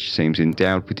personage seems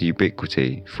endowed with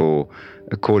ubiquity, for,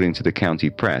 according to the county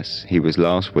press, he was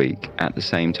last week, at the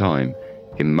same time,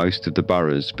 in most of the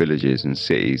boroughs, villages and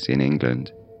cities in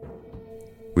England."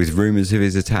 With rumours of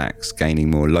his attacks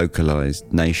gaining more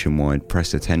localised, nationwide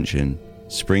press attention,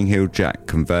 Spring-Heeled Jack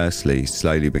conversely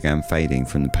slowly began fading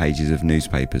from the pages of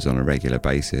newspapers on a regular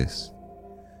basis.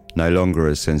 No longer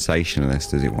as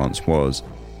sensationalist as it once was,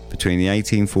 between the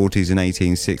 1840s and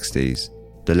 1860s,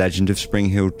 the legend of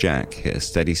Spring-Heeled Jack hit a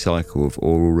steady cycle of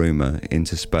oral rumour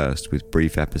interspersed with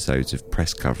brief episodes of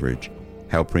press coverage,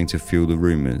 helping to fuel the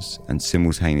rumours and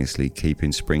simultaneously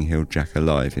keeping Spring-Heeled Jack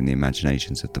alive in the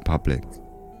imaginations of the public.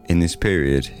 In this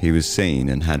period, he was seen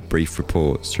and had brief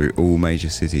reports through all major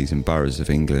cities and boroughs of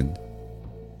England.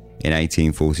 In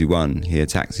 1841, he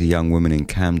attacked a young woman in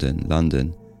Camden,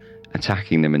 London,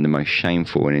 attacking them in the most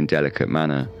shameful and indelicate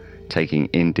manner, taking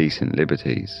indecent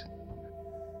liberties.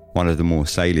 One of the more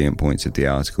salient points of the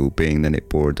article being that it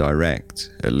bore a direct,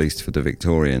 at least for the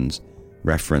Victorians,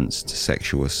 reference to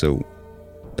sexual assault,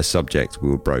 a subject we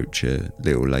will broach a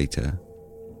little later.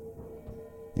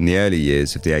 In the early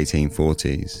years of the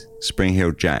 1840s,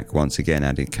 Spring-Heeled Jack once again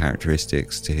added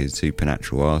characteristics to his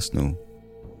supernatural arsenal.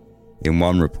 In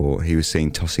one report, he was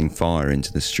seen tossing fire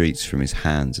into the streets from his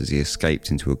hands as he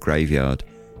escaped into a graveyard,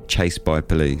 chased by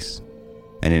police,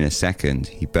 and in a second,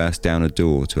 he burst down a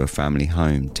door to a family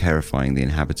home, terrifying the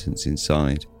inhabitants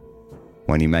inside.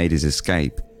 When he made his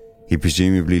escape, he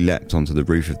presumably leapt onto the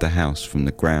roof of the house from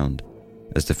the ground,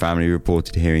 as the family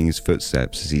reported hearing his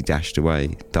footsteps as he dashed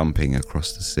away, thumping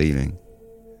across the ceiling.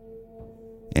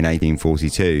 In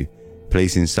 1842,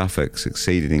 police in Suffolk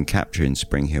succeeded in capturing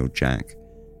Spring-Heeled Jack,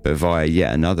 but via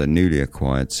yet another newly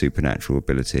acquired supernatural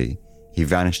ability, he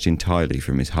vanished entirely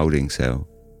from his holding cell.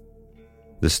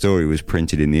 The story was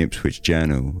printed in the Ipswich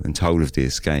Journal and told of the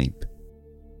escape.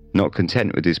 Not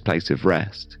content with his place of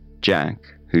rest, Jack,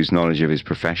 whose knowledge of his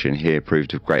profession here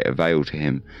proved of great avail to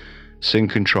him, soon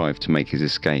contrived to make his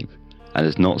escape and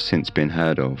has not since been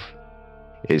heard of.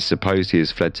 It is supposed he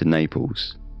has fled to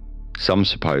Naples. Some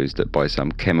suppose that by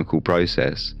some chemical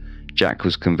process, Jack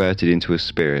was converted into a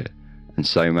spirit and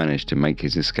so managed to make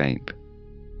his escape.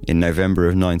 In November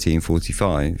of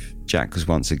 1945, Jack was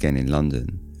once again in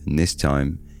London, and this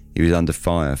time he was under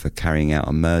fire for carrying out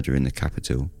a murder in the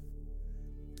capital.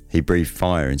 He breathed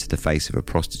fire into the face of a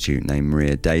prostitute named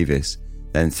Maria Davis,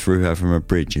 then threw her from a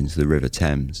bridge into the River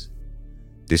Thames.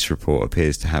 This report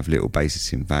appears to have little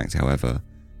basis in fact, however,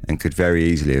 and could very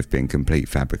easily have been complete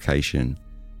fabrication,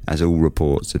 as all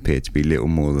reports appear to be little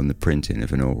more than the printing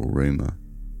of an oral rumour.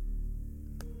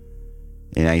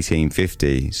 In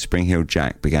 1850, Spring-Heeled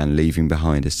Jack began leaving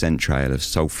behind a scent trail of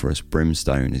sulphurous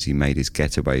brimstone as he made his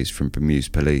getaways from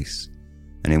bemused police,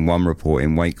 and in one report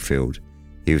in Wakefield,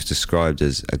 he was described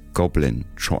as a goblin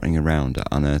trotting around at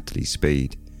unearthly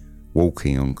speed,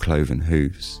 walking on cloven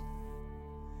hooves.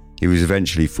 He was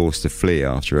eventually forced to flee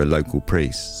after a local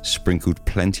priest sprinkled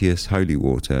plenteous holy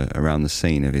water around the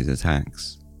scene of his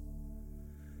attacks.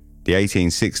 The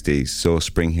 1860s saw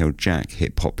Spring-Heeled Jack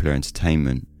hit popular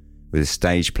entertainment with a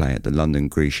stage play at the London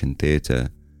Grecian Theatre,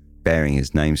 bearing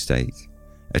his namesake,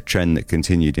 a trend that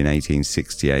continued in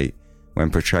 1868 when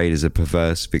portrayed as a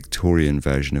perverse Victorian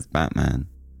version of Batman.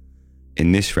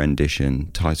 In this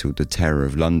rendition, titled The Terror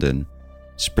of London,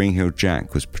 Spring-Heeled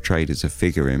Jack was portrayed as a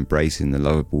figure embracing the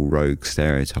lovable rogue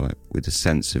stereotype with a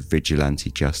sense of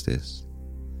vigilante justice.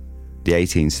 The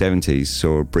 1870s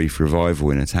saw a brief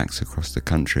revival in attacks across the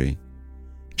country.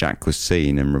 Jack was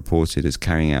seen and reported as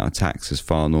carrying out attacks as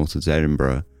far north as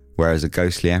Edinburgh, where as a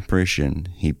ghostly apparition,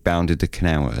 he bounded the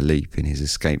canal at a leap in his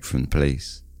escape from the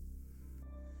police.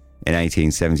 In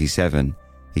 1877,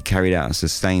 he carried out a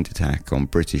sustained attack on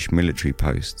British military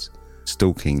posts,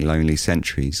 stalking lonely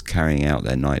sentries carrying out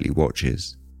their nightly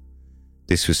watches.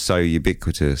 This was so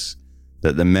ubiquitous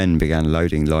that the men began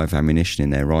loading live ammunition in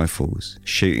their rifles,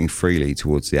 shooting freely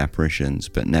towards the apparitions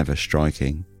but never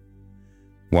striking.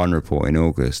 One report in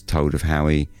August told of how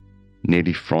he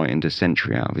nearly frightened a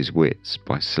sentry out of his wits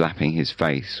by slapping his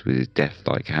face with his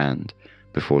death-like hand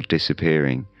before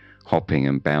disappearing, hopping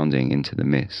and bounding into the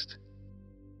mist.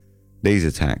 These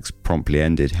attacks promptly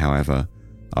ended, however,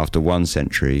 after one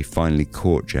sentry finally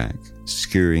caught Jack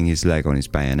skewering his leg on his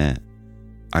bayonet,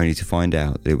 only to find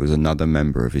out that it was another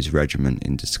member of his regiment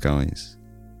in disguise.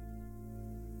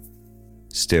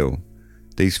 Still,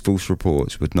 these false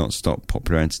reports would not stop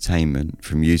popular entertainment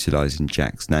from utilising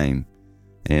Jack's name,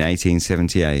 and in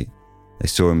 1878 they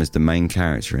saw him as the main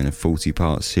character in a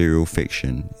 40-part serial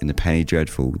fiction in the penny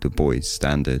dreadful The Boys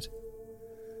Standard.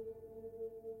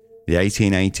 The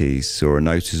 1880s saw a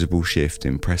noticeable shift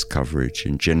in press coverage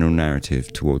and general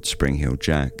narrative towards Spring-Heeled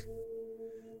Jack.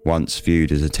 Once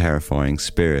viewed as a terrifying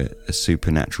spirit, a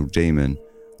supernatural demon,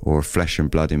 or a flesh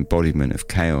and blood embodiment of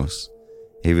chaos,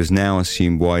 he was now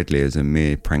assumed widely as a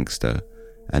mere prankster,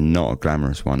 and not a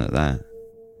glamorous one at that.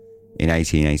 In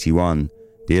 1881,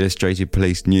 the Illustrated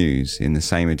Police News, in the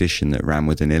same edition that ran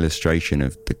with an illustration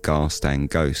of the Garstang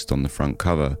ghost on the front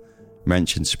cover,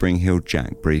 mentioned Spring-Heeled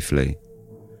Jack briefly.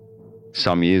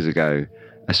 Some years ago,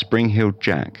 a Spring-Heeled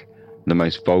Jack, the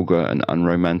most vulgar and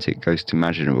unromantic ghost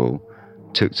imaginable,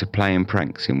 took to playing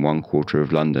pranks in one quarter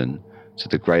of London, to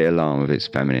the great alarm of its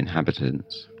feminine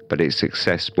inhabitants. But its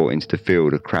success brought into the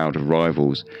field a crowd of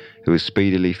rivals who was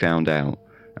speedily found out,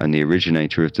 and the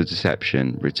originator of the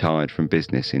deception retired from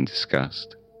business in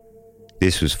disgust.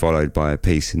 This was followed by a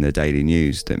piece in the Daily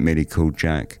News that merely called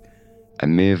Jack a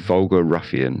mere vulgar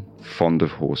ruffian fond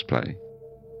of horseplay.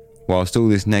 Whilst all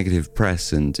this negative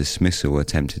press and dismissal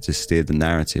attempted to steer the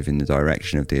narrative in the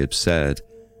direction of the absurd,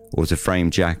 or to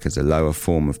frame Jack as a lower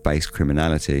form of base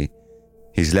criminality,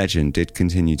 his legend did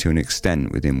continue to an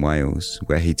extent within Wales,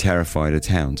 where he terrified a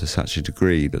town to such a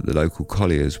degree that the local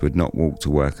colliers would not walk to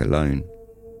work alone.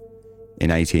 In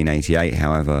 1888,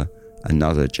 however,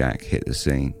 another Jack hit the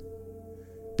scene.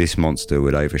 This monster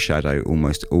would overshadow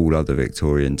almost all other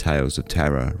Victorian tales of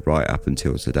terror right up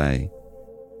until today.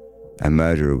 A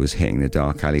murderer was hitting the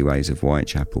dark alleyways of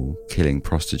Whitechapel, killing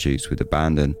prostitutes with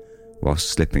abandon, whilst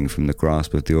slipping from the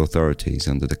grasp of the authorities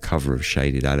under the cover of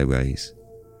shaded alleyways.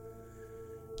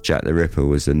 Jack the Ripper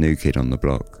was the new kid on the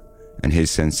block, and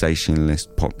his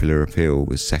sensationalist popular appeal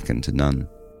was second to none.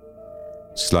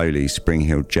 Slowly,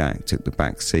 Spring-Heeled Jack took the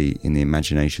back seat in the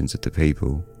imaginations of the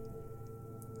people.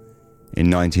 In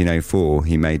 1904,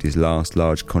 he made his last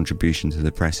large contribution to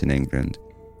the press in England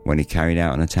when he carried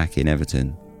out an attack in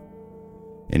Everton.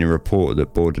 In a report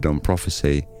that bordered on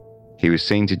prophecy, He was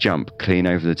seen to jump clean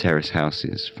over the terrace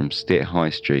houses from Stitt High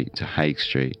Street to Hague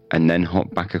Street and then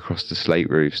hop back across the slate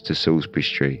roofs to Salisbury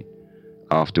Street,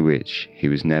 after which he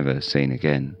was never seen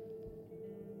again.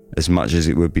 As much as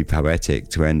it would be poetic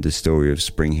to end the story of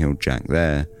Spring-Heeled Jack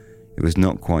there, it was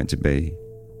not quite to be.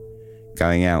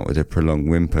 Going out with a prolonged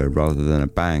whimper rather than a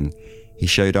bang, he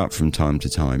showed up from time to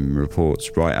time in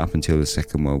reports right up until the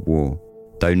Second World War,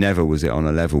 though never was it on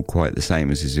a level quite the same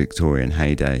as his Victorian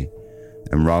heyday,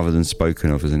 and rather than spoken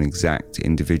of as an exact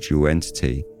individual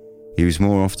entity, he was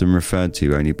more often referred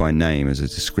to only by name as a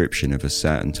description of a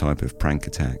certain type of prank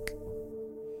attack.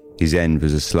 His end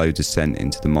was a slow descent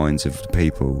into the minds of the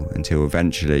people until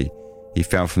eventually he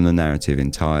fell from the narrative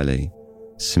entirely,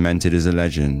 cemented as a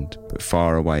legend but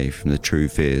far away from the true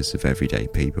fears of everyday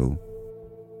people.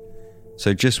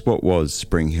 So just what was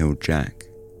Spring-Heeled Jack?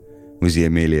 Was he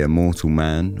merely a mortal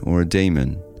man or a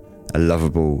demon? A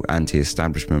lovable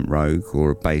anti-establishment rogue or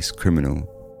a base criminal?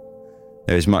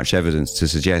 There is much evidence to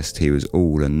suggest he was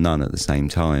all and none at the same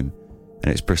time,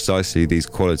 and it's precisely these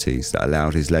qualities that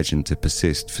allowed his legend to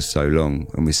persist for so long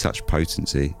and with such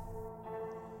potency.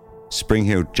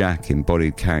 Spring-Heeled Jack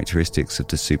embodied characteristics of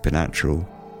the supernatural,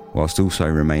 whilst also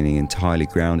remaining entirely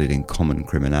grounded in common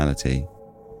criminality.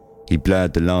 He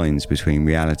blurred the lines between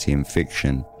reality and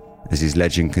fiction. As his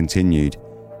legend continued,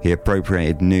 he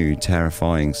appropriated new,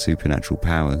 terrifying supernatural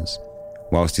powers,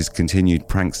 whilst his continued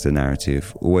prankster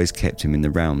narrative always kept him in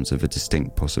the realms of a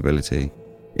distinct possibility.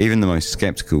 Even the most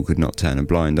sceptical could not turn a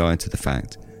blind eye to the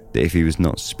fact that if he was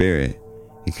not spirit,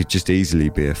 he could just easily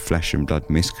be a flesh and blood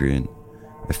miscreant,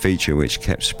 a feature which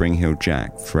kept Spring-Heeled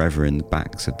Jack forever in the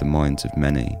backs of the minds of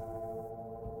many.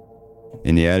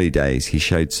 In the early days, he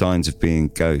showed signs of being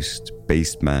ghost,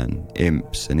 beastman,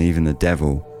 imps, and even the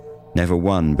devil, never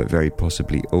one but very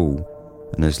possibly all,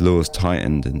 and as laws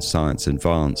tightened and science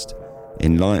advanced,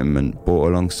 enlightenment brought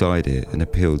alongside it and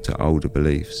appealed to older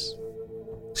beliefs.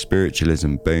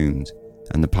 Spiritualism boomed,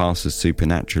 and the paths of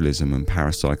supernaturalism and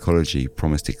parapsychology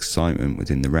promised excitement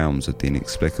within the realms of the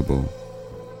inexplicable.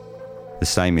 The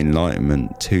same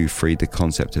enlightenment too freed the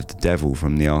concept of the devil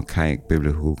from the archaic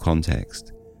biblical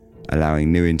context,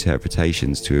 allowing new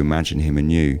interpretations to imagine him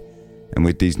anew, and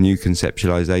with these new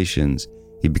conceptualizations,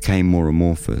 he became more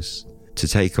amorphous. To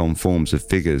take on forms of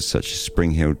figures such as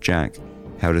Spring-Heeled Jack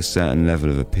held a certain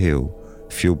level of appeal,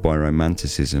 fueled by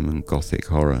romanticism and gothic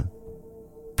horror.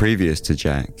 Previous to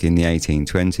Jack, in the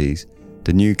 1820s,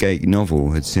 the Newgate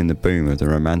novel had seen the boom of the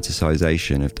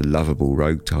romanticisation of the lovable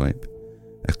rogue type,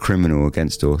 a criminal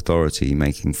against authority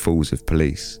making fools of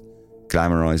police,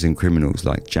 glamorising criminals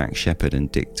like Jack Sheppard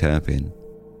and Dick Turpin.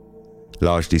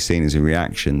 Largely seen as a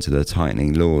reaction to the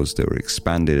tightening laws that were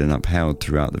expanded and upheld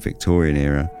throughout the Victorian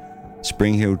era,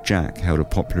 Spring-Heeled Jack held a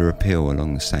popular appeal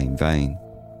along the same vein.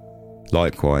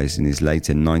 Likewise, in his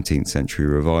later 19th century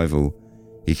revival,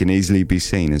 he can easily be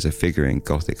seen as a figure in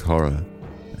Gothic horror,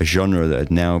 a genre that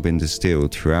had now been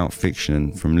distilled throughout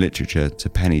fiction from literature to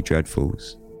penny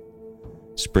dreadfuls.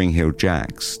 Spring-Heeled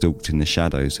Jack stalked in the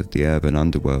shadows of the urban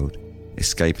underworld,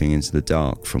 escaping into the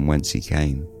dark from whence he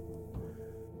came.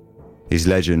 His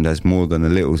legend has more than a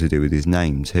little to do with his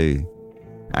name too.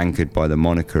 Anchored by the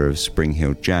moniker of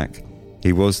Spring-Heeled Jack,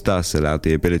 he was thus allowed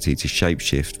the ability to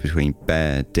shapeshift between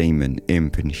bear, demon,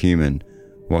 imp and human,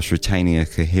 whilst retaining a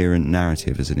coherent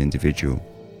narrative as an individual.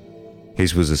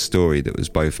 His was a story that was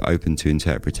both open to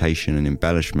interpretation and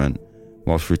embellishment,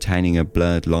 whilst retaining a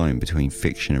blurred line between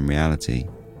fiction and reality.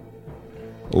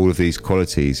 All of these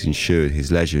qualities ensured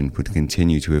his legend would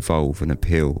continue to evolve and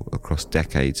appeal across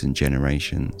decades and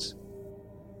generations.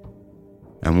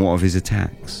 And what of his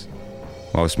attacks?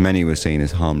 Whilst many were seen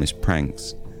as harmless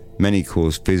pranks, many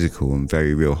caused physical and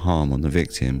very real harm on the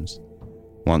victims.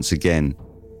 Once again,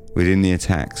 within the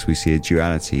attacks we see a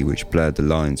duality which blurred the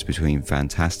lines between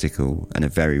fantastical and a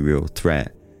very real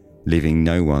threat, leaving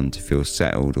no one to feel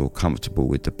settled or comfortable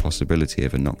with the possibility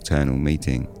of a nocturnal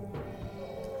meeting.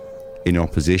 In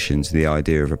opposition to the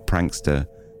idea of a prankster,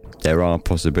 there are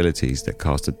possibilities that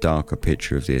cast a darker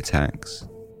picture of the attacks.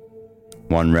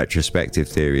 One retrospective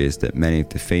theory is that many of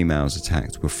the females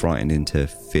attacked were frightened into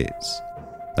fits,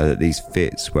 though that these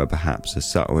fits were perhaps a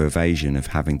subtle evasion of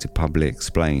having to publicly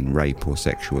explain rape or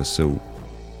sexual assault.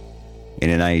 In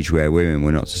an age where women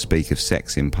were not to speak of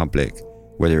sex in public,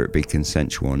 whether it be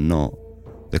consensual or not,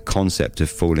 the concept of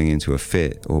falling into a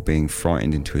fit or being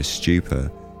frightened into a stupor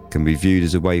can be viewed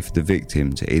as a way for the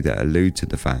victim to either allude to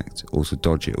the fact or to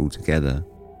dodge it altogether.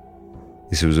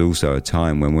 This was also a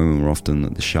time when women were often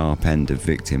at the sharp end of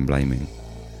victim blaming.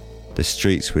 The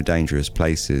streets were dangerous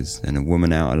places, and a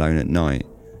woman out alone at night,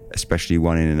 especially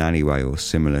one in an alleyway or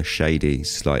similar shady,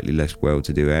 slightly less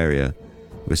well-to-do area,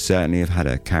 would certainly have had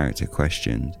her character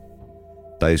questioned.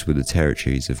 Those were the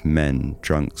territories of men,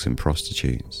 drunks and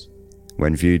prostitutes.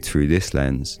 When viewed through this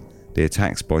lens, the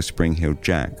attacks by Spring-Heeled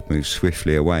Jack moved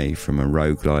swiftly away from a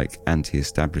roguelike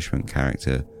anti-establishment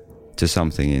character to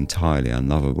something entirely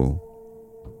unlovable.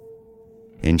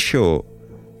 In short,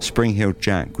 Spring-Heeled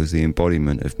Jack was the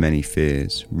embodiment of many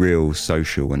fears, real,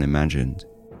 social and imagined.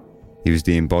 He was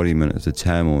the embodiment of the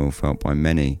turmoil felt by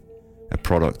many, a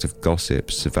product of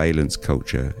gossip, surveillance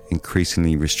culture,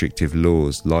 increasingly restrictive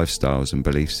laws, lifestyles and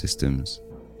belief systems.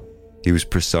 He was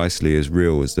precisely as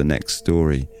real as the next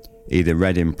story, either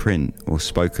read in print or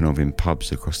spoken of in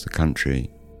pubs across the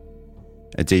country.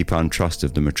 A deep untrust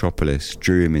of the metropolis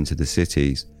drew him into the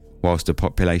cities, whilst the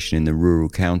population in the rural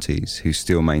counties, who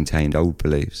still maintained old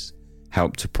beliefs,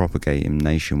 helped to propagate him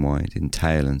nationwide in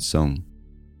tale and song.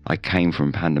 I came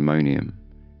from pandemonium.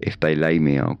 If they lay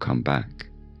me, I'll come back.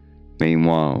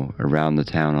 Meanwhile, around the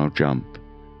town I'll jump.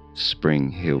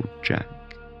 Spring-Heeled Jack.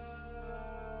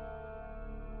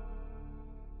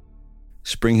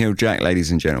 Spring-Heeled Jack, ladies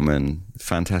and gentlemen.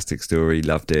 Fantastic story,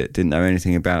 loved it. Didn't know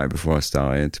anything about it before I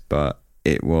started, but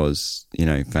it was,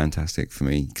 fantastic for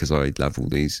me because I love all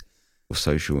these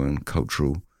social and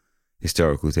cultural,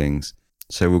 historical things.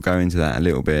 So we'll go into that a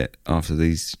little bit after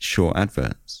these short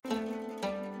adverts.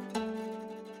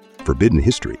 Forbidden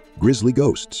history, grisly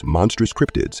ghosts, monstrous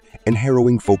cryptids, and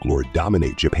harrowing folklore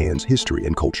dominate Japan's history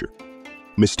and culture.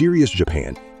 Mysterious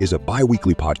Japan is a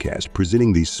bi-weekly podcast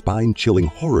presenting these spine-chilling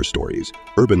horror stories,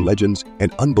 urban legends,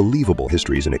 and unbelievable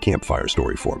histories in a campfire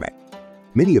story format.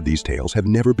 Many of these tales have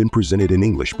never been presented in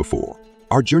English before.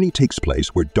 Our journey takes place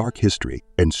where dark history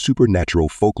and supernatural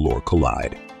folklore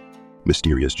collide.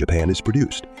 Mysterious Japan is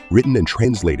produced, written and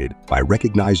translated by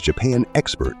recognized Japan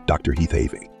expert Dr. Heath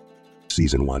Havey.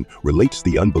 Season 1 relates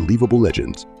the unbelievable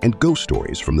legends and ghost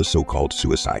stories from the so-called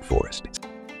suicide forest.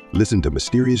 Listen to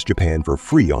Mysterious Japan for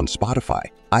free on Spotify,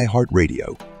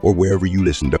 iHeartRadio, or wherever you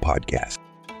listen to podcasts.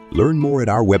 Learn more at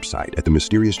our website at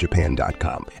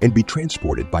themysteriousjapan.com and be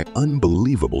transported by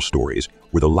unbelievable stories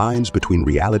where the lines between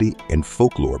reality and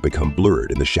folklore become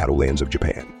blurred in the shadowlands of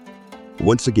Japan.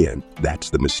 Once again, that's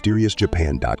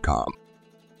themysteriousjapan.com.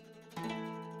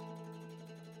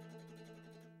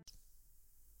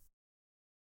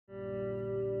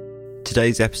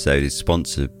 Today's episode is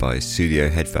sponsored by Sudio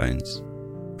Headphones.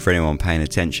 For anyone paying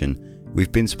attention,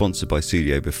 we've been sponsored by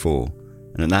Sudio before,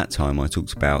 and at that time I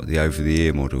talked about the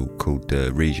over-the-ear model called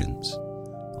the Regents.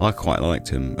 I quite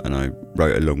liked them, and I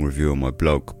wrote a long review on my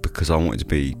blog because I wanted to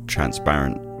be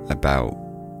transparent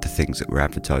about the things that we're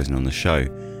advertising on the show.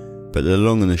 But the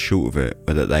long and the short of it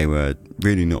were that they were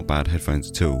really not bad headphones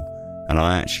at all, and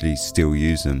I actually still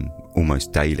use them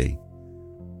almost daily.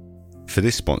 For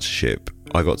this sponsorship,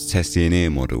 I got to test the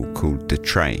in-ear model called the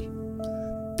Tray.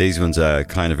 These ones are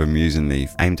kind of amusingly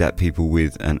aimed at people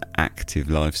with an active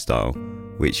lifestyle,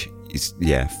 which is,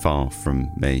 far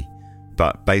from me.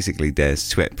 But basically they're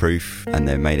sweat-proof and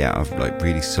they're made out of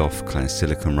really soft kind of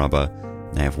silicone rubber.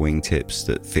 They have wingtips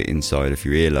that fit inside of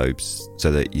your earlobes so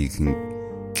that you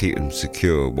can keep them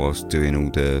secure whilst doing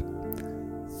all the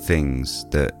things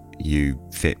that you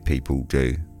fit people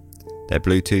do. They're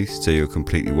Bluetooth, so you're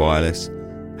completely wireless,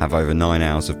 have over 9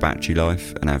 hours of battery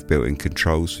life, and have built-in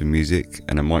controls for music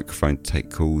and a microphone to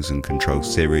take calls and control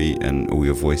Siri and all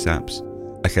your voice apps.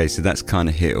 Okay, so that's kind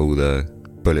of hit all the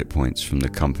bullet points from the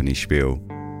company spiel.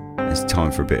 It's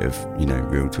time for a bit of,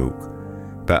 real talk.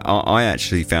 But I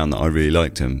actually found that I really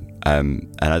liked them, and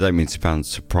I don't mean to sound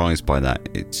surprised by that.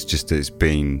 It's just that it's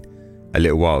been a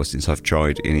little while since I've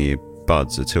tried in-ear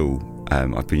buds at all.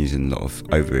 I've been using a lot of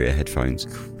over-ear headphones.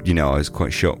 I was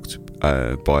quite shocked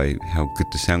by how good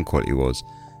the sound quality was.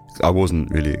 I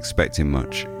wasn't really expecting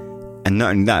much. And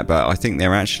not only that, but I think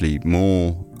they're actually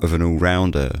more of an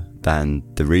all-rounder than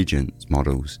the Regents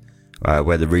models,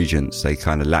 where the Regents, they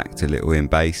kind of lacked a little in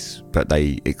bass, but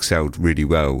they excelled really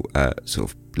well at sort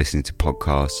of listening to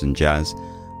podcasts and jazz.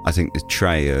 I think the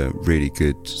Tray are really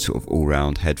good sort of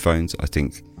all-round headphones. I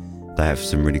think they have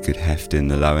some really good heft in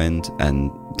the low end,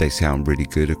 and they sound really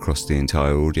good across the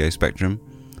entire audio spectrum.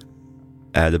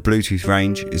 The Bluetooth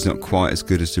range is not quite as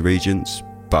good as the Regents,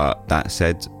 but that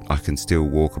said, I can still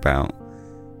walk about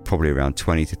probably around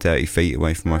 20 to 30 feet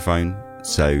away from my phone,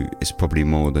 so it's probably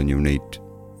more than you'll need.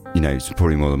 It's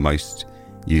probably more than most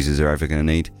users are ever going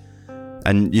to need.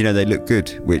 And, they look good,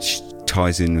 which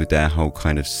ties in with their whole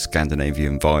kind of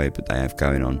Scandinavian vibe that they have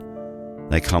going on.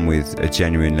 They come with a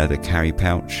genuine leather carry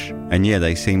pouch, and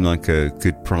they seem like a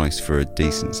good price for a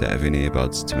decent set of in-ear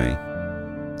buds to me.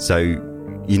 So,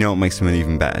 what makes them an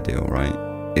even better deal, right?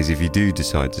 Is if you do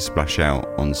decide to splash out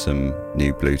on some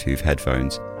new Bluetooth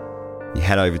headphones, you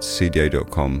head over to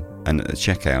sudio.com And at the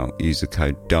checkout, use the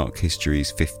code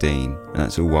DARKHISTORIES15, and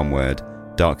that's all one word,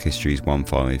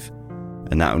 DARKHISTORIES15,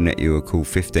 and that will net you a cool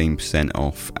 15%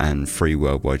 off and free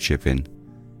worldwide shipping.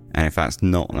 And if that's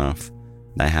not enough,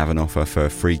 they have an offer for a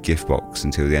free gift box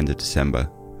until the end of December.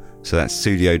 So that's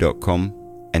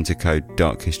Sudio.com, enter code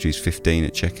DARKHISTORIES15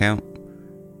 at checkout.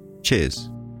 Cheers.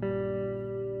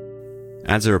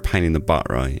 Ads are a pain in the butt,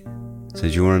 right? So do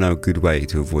you want to know a good way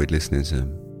to avoid listening to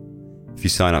them? If you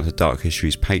sign up to Dark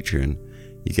History's Patreon,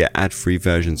 you get ad-free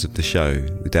versions of the show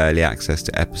with early access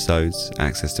to episodes,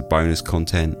 access to bonus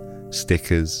content,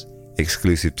 stickers,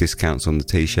 exclusive discounts on the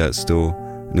t-shirt store,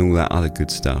 and all that other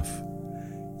good stuff.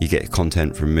 You get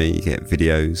content from me, you get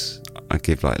videos, I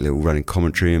give like little running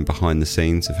commentary and behind the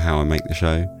scenes of how I make the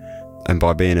show. And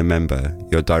by being a member,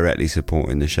 you're directly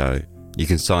supporting the show. You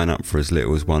can sign up for as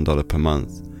little as $1 per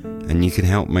month, and you can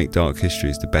help make Dark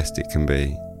Histories the best it can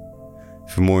be.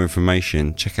 For more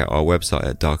information, check out our website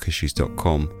at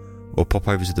darkhistories.com or pop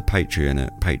over to the Patreon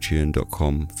at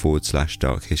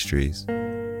patreon.com/darkhistories.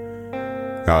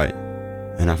 Right,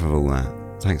 enough of all that.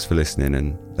 Thanks for listening,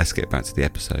 and let's get back to the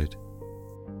episode.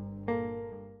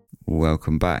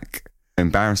 Welcome back.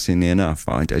 Embarrassingly enough,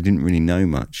 I didn't really know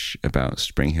much about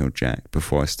Spring Heel Jack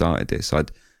before I started this.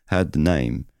 I'd heard the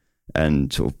name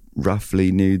and sort of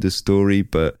roughly knew the story,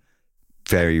 but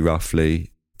very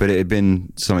roughly. But it had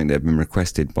been something that had been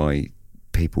requested by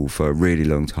people for a really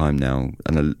long time now,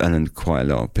 and quite a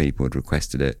lot of people had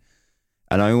requested it.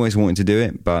 And I always wanted to do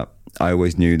it, but I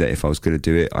always knew that if I was going to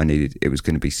do it, it was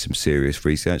going to be some serious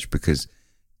research, because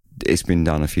it's been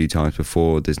done a few times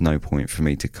before. There's no point for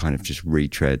me to kind of just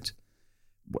retread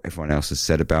what everyone else has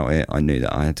said about it. I knew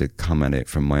that I had to come at it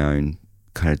from my own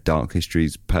kind of Dark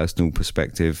History's personal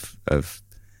perspective of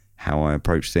how I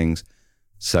approach things.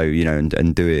 So, you know,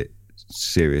 and do it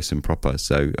serious and proper.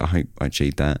 So I hope I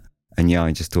achieved that. And yeah,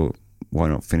 I just thought, why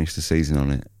not finish the season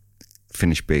on it?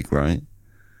 Finish big, right?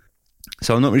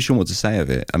 So I'm not really sure what to say of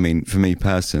it. I mean, for me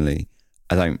personally,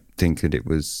 I don't think that it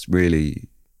was really,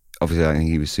 obviously I think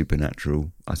he was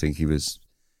supernatural. I think he was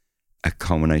a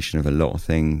culmination of a lot of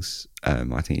things.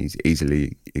 I think he's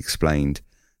easily explained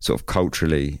sort of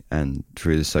culturally and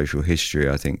through the social history.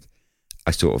 I think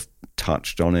I sort of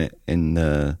touched on it in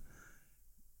the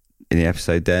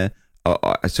episode there.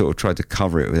 I sort of tried to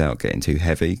cover it without getting too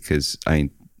heavy, because I mean,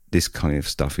 this kind of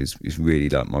stuff is really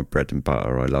like my bread and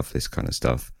butter. I love this kind of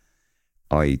stuff.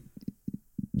 I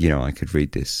could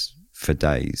read this for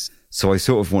days. So I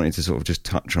sort of wanted to sort of just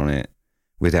touch on it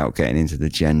without getting into the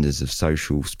genders of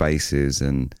social spaces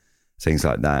and things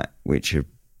like that, which are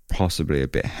possibly a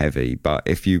bit heavy. But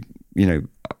if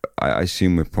I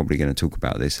assume we're probably going to talk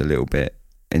about this a little bit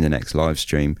in the next live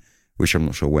stream, which I'm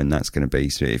not sure when that's going to be.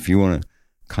 So if you want to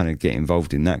kind of get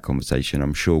involved in that conversation,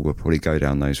 I'm sure we'll probably go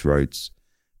down those roads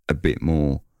a bit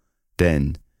more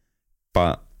then.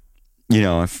 But,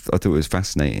 I thought it was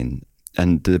fascinating.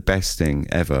 And the best thing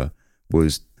ever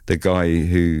was the guy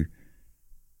who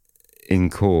in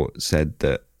court said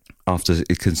that after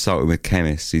consulting with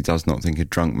chemists, he does not think a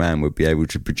drunk man would be able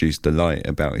to produce the light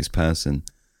about his person.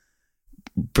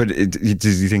 But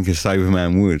does he think a sober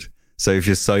man would? So if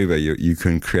you're sober, you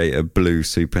can create a blue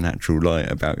supernatural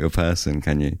light about your person,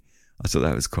 can you? I thought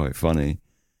that was quite funny.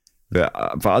 But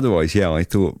otherwise, yeah, I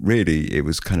thought really it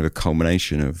was kind of a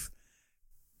culmination of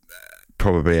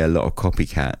probably a lot of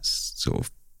copycats sort of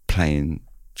playing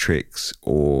tricks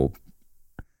or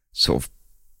sort of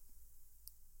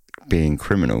being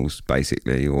criminals,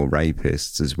 basically, or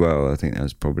rapists as well. I think there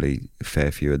was probably a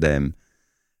fair few of them.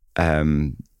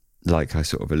 Like I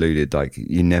sort of alluded, like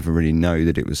you never really know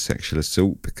that it was sexual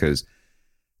assault, because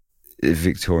in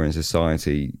Victorian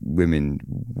society, women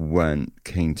weren't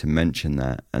keen to mention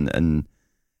that. And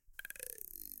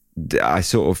I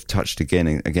sort of touched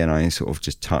again, I sort of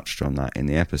just touched on that in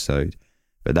the episode,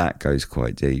 but that goes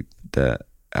quite deep. That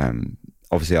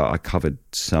obviously I covered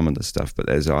some of the stuff, but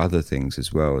there's other things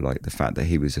as well, like the fact that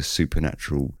he was a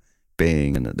supernatural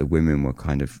being and that the women were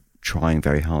kind of trying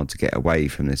very hard to get away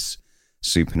from this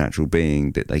supernatural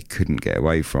being that they couldn't get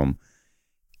away from,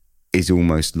 is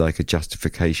almost like a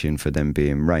justification for them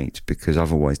being raped, because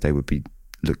otherwise they would be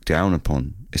looked down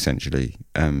upon, essentially,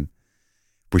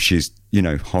 which is,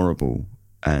 horrible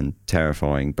and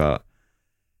terrifying. But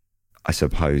I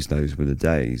suppose those were the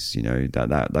days,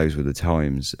 that those were the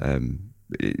times.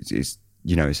 It's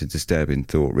a disturbing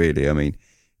thought, really. I mean,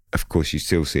 of course, you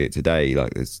still see it today,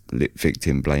 like there's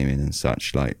victim blaming and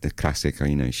such, like the classic,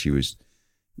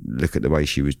 look at the way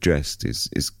she was dressed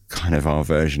is kind of our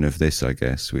version of this, I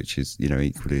guess, which is,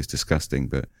 equally as disgusting.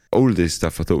 But all of this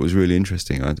stuff I thought was really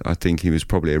interesting. I think he was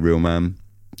probably a real man.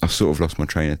 I've sort of lost my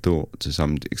train of thought to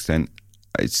some extent.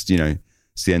 It's,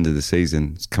 it's the end of the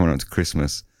season. It's coming up to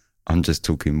Christmas. I'm just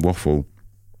talking waffle.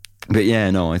 But yeah,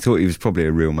 no, I thought he was probably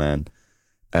a real man.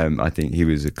 I think he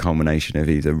was a culmination of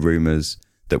either rumours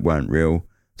that weren't real,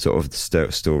 sort of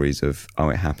stories of, oh,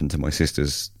 it happened to my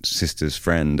sister's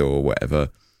friend or whatever.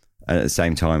 And at the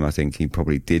same time, I think he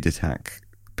probably did attack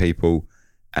people,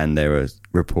 and there are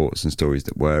reports and stories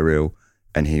that were real,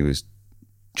 and he was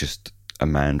just a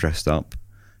man dressed up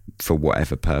for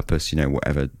whatever purpose,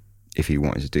 whatever, if he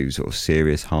wanted to do sort of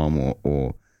serious harm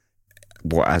or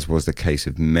what, as was the case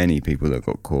of many people that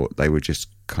got caught, they were just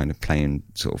kind of playing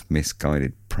sort of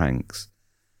misguided pranks.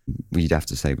 You'd have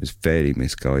to say it was fairly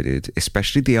misguided,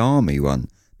 especially the army one,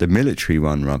 the military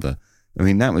one rather. I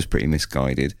mean, that was pretty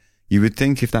misguided. You would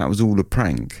think if that was all a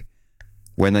prank,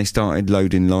 when they started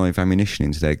loading live ammunition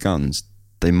into their guns,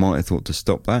 they might have thought to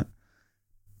stop that.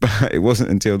 But it wasn't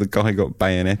until the guy got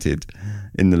bayoneted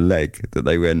in the leg that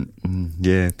they went,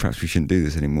 yeah, perhaps we shouldn't do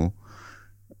this anymore.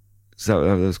 So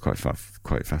that was quite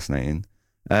fascinating.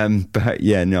 But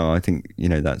yeah, no, I think,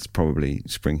 that's probably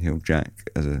Spring Heel Jack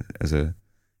as a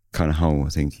kind of whole. I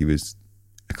think he was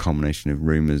a combination of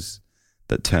rumours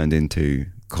that turned into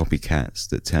copycats,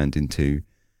 that turned into,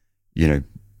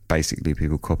 basically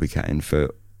people copycatting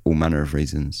for all manner of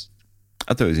reasons.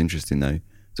 I thought it was interesting though.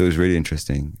 So it was really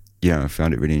interesting. I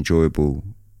found it really enjoyable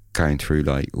going through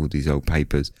like all these old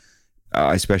papers.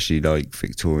 I especially like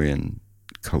Victorian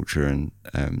culture and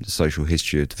the social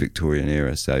history of the Victorian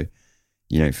era. So,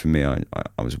 for me, I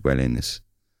was well in this.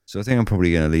 So I think I'm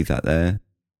probably going to leave that there.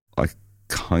 I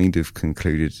kind of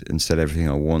concluded and said everything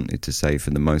I wanted to say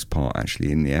for the most part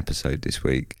actually in the episode this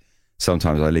week.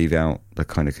 Sometimes I leave out the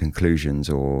kind of conclusions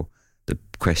or the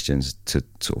questions to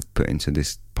sort of put into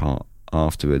this part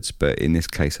afterwards. But in this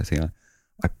case, I think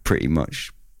I pretty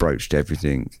much broached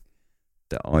everything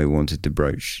that I wanted to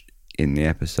broach in the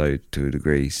episode to a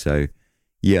degree. So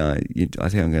yeah, I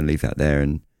think I'm going to leave that there.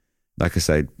 And like I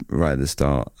said right at the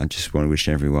start, I just want to wish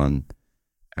everyone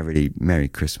a really Merry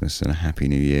Christmas and a Happy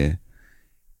New Year.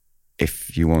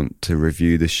 If you want to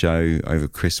review the show over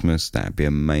Christmas, that'd be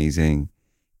amazing.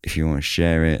 If you want to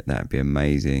share it, that'd be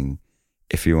amazing.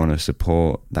 If you want to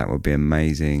support, that would be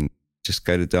amazing. Just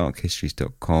go to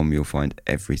darkhistories.com. You'll find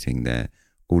everything there.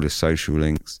 All the social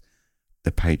links,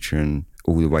 the Patreon,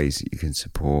 all the ways that you can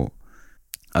support.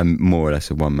 I'm more or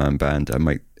less a one-man band. I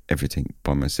make everything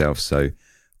by myself. So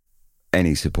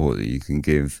any support that you can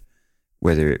give,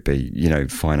 whether it be,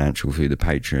 financial through the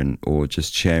Patreon or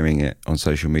just sharing it on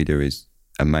social media, is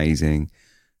amazing.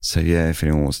 So yeah, if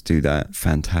anyone wants to do that,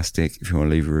 fantastic. If you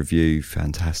want to leave a review,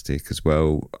 fantastic as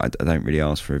well. I don't really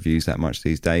ask for reviews that much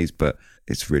these days, but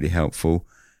it's really helpful.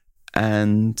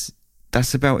 And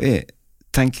that's about it.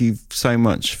 Thank you so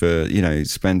much for,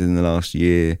 spending the last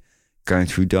year going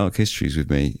through Dark Histories with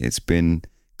me. It's been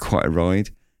quite a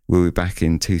ride. We'll be back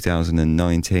in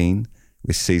 2019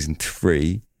 with season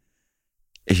 3.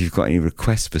 If you've got any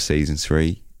requests for season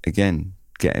 3, again,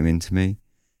 get them into me.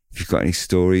 If you've got any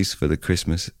stories for the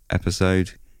Christmas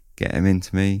episode, get them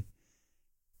into me.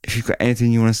 If you've got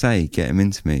anything you want to say, get them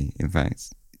into me. In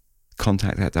fact,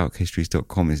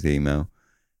 contact@darkhistories.com is the email.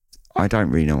 I don't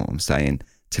really know what I'm saying.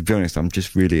 To be honest, I'm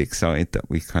just really excited that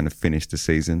we kind of finished the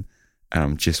season and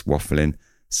I'm just waffling.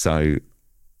 So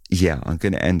yeah, I'm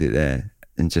going to end it there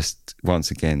and just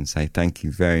once again say thank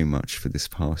you very much for this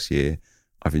past year.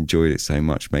 I've enjoyed it so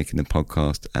much making the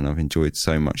podcast, and I've enjoyed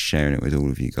so much sharing it with all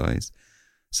of you guys.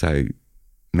 So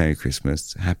Merry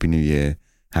Christmas, Happy New Year,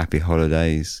 Happy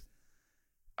Holidays.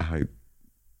 I hope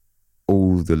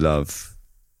all the love,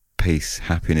 peace,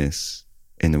 happiness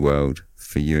in the world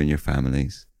for you and your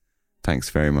families.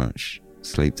 Thanks very much.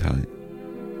 Sleep tight.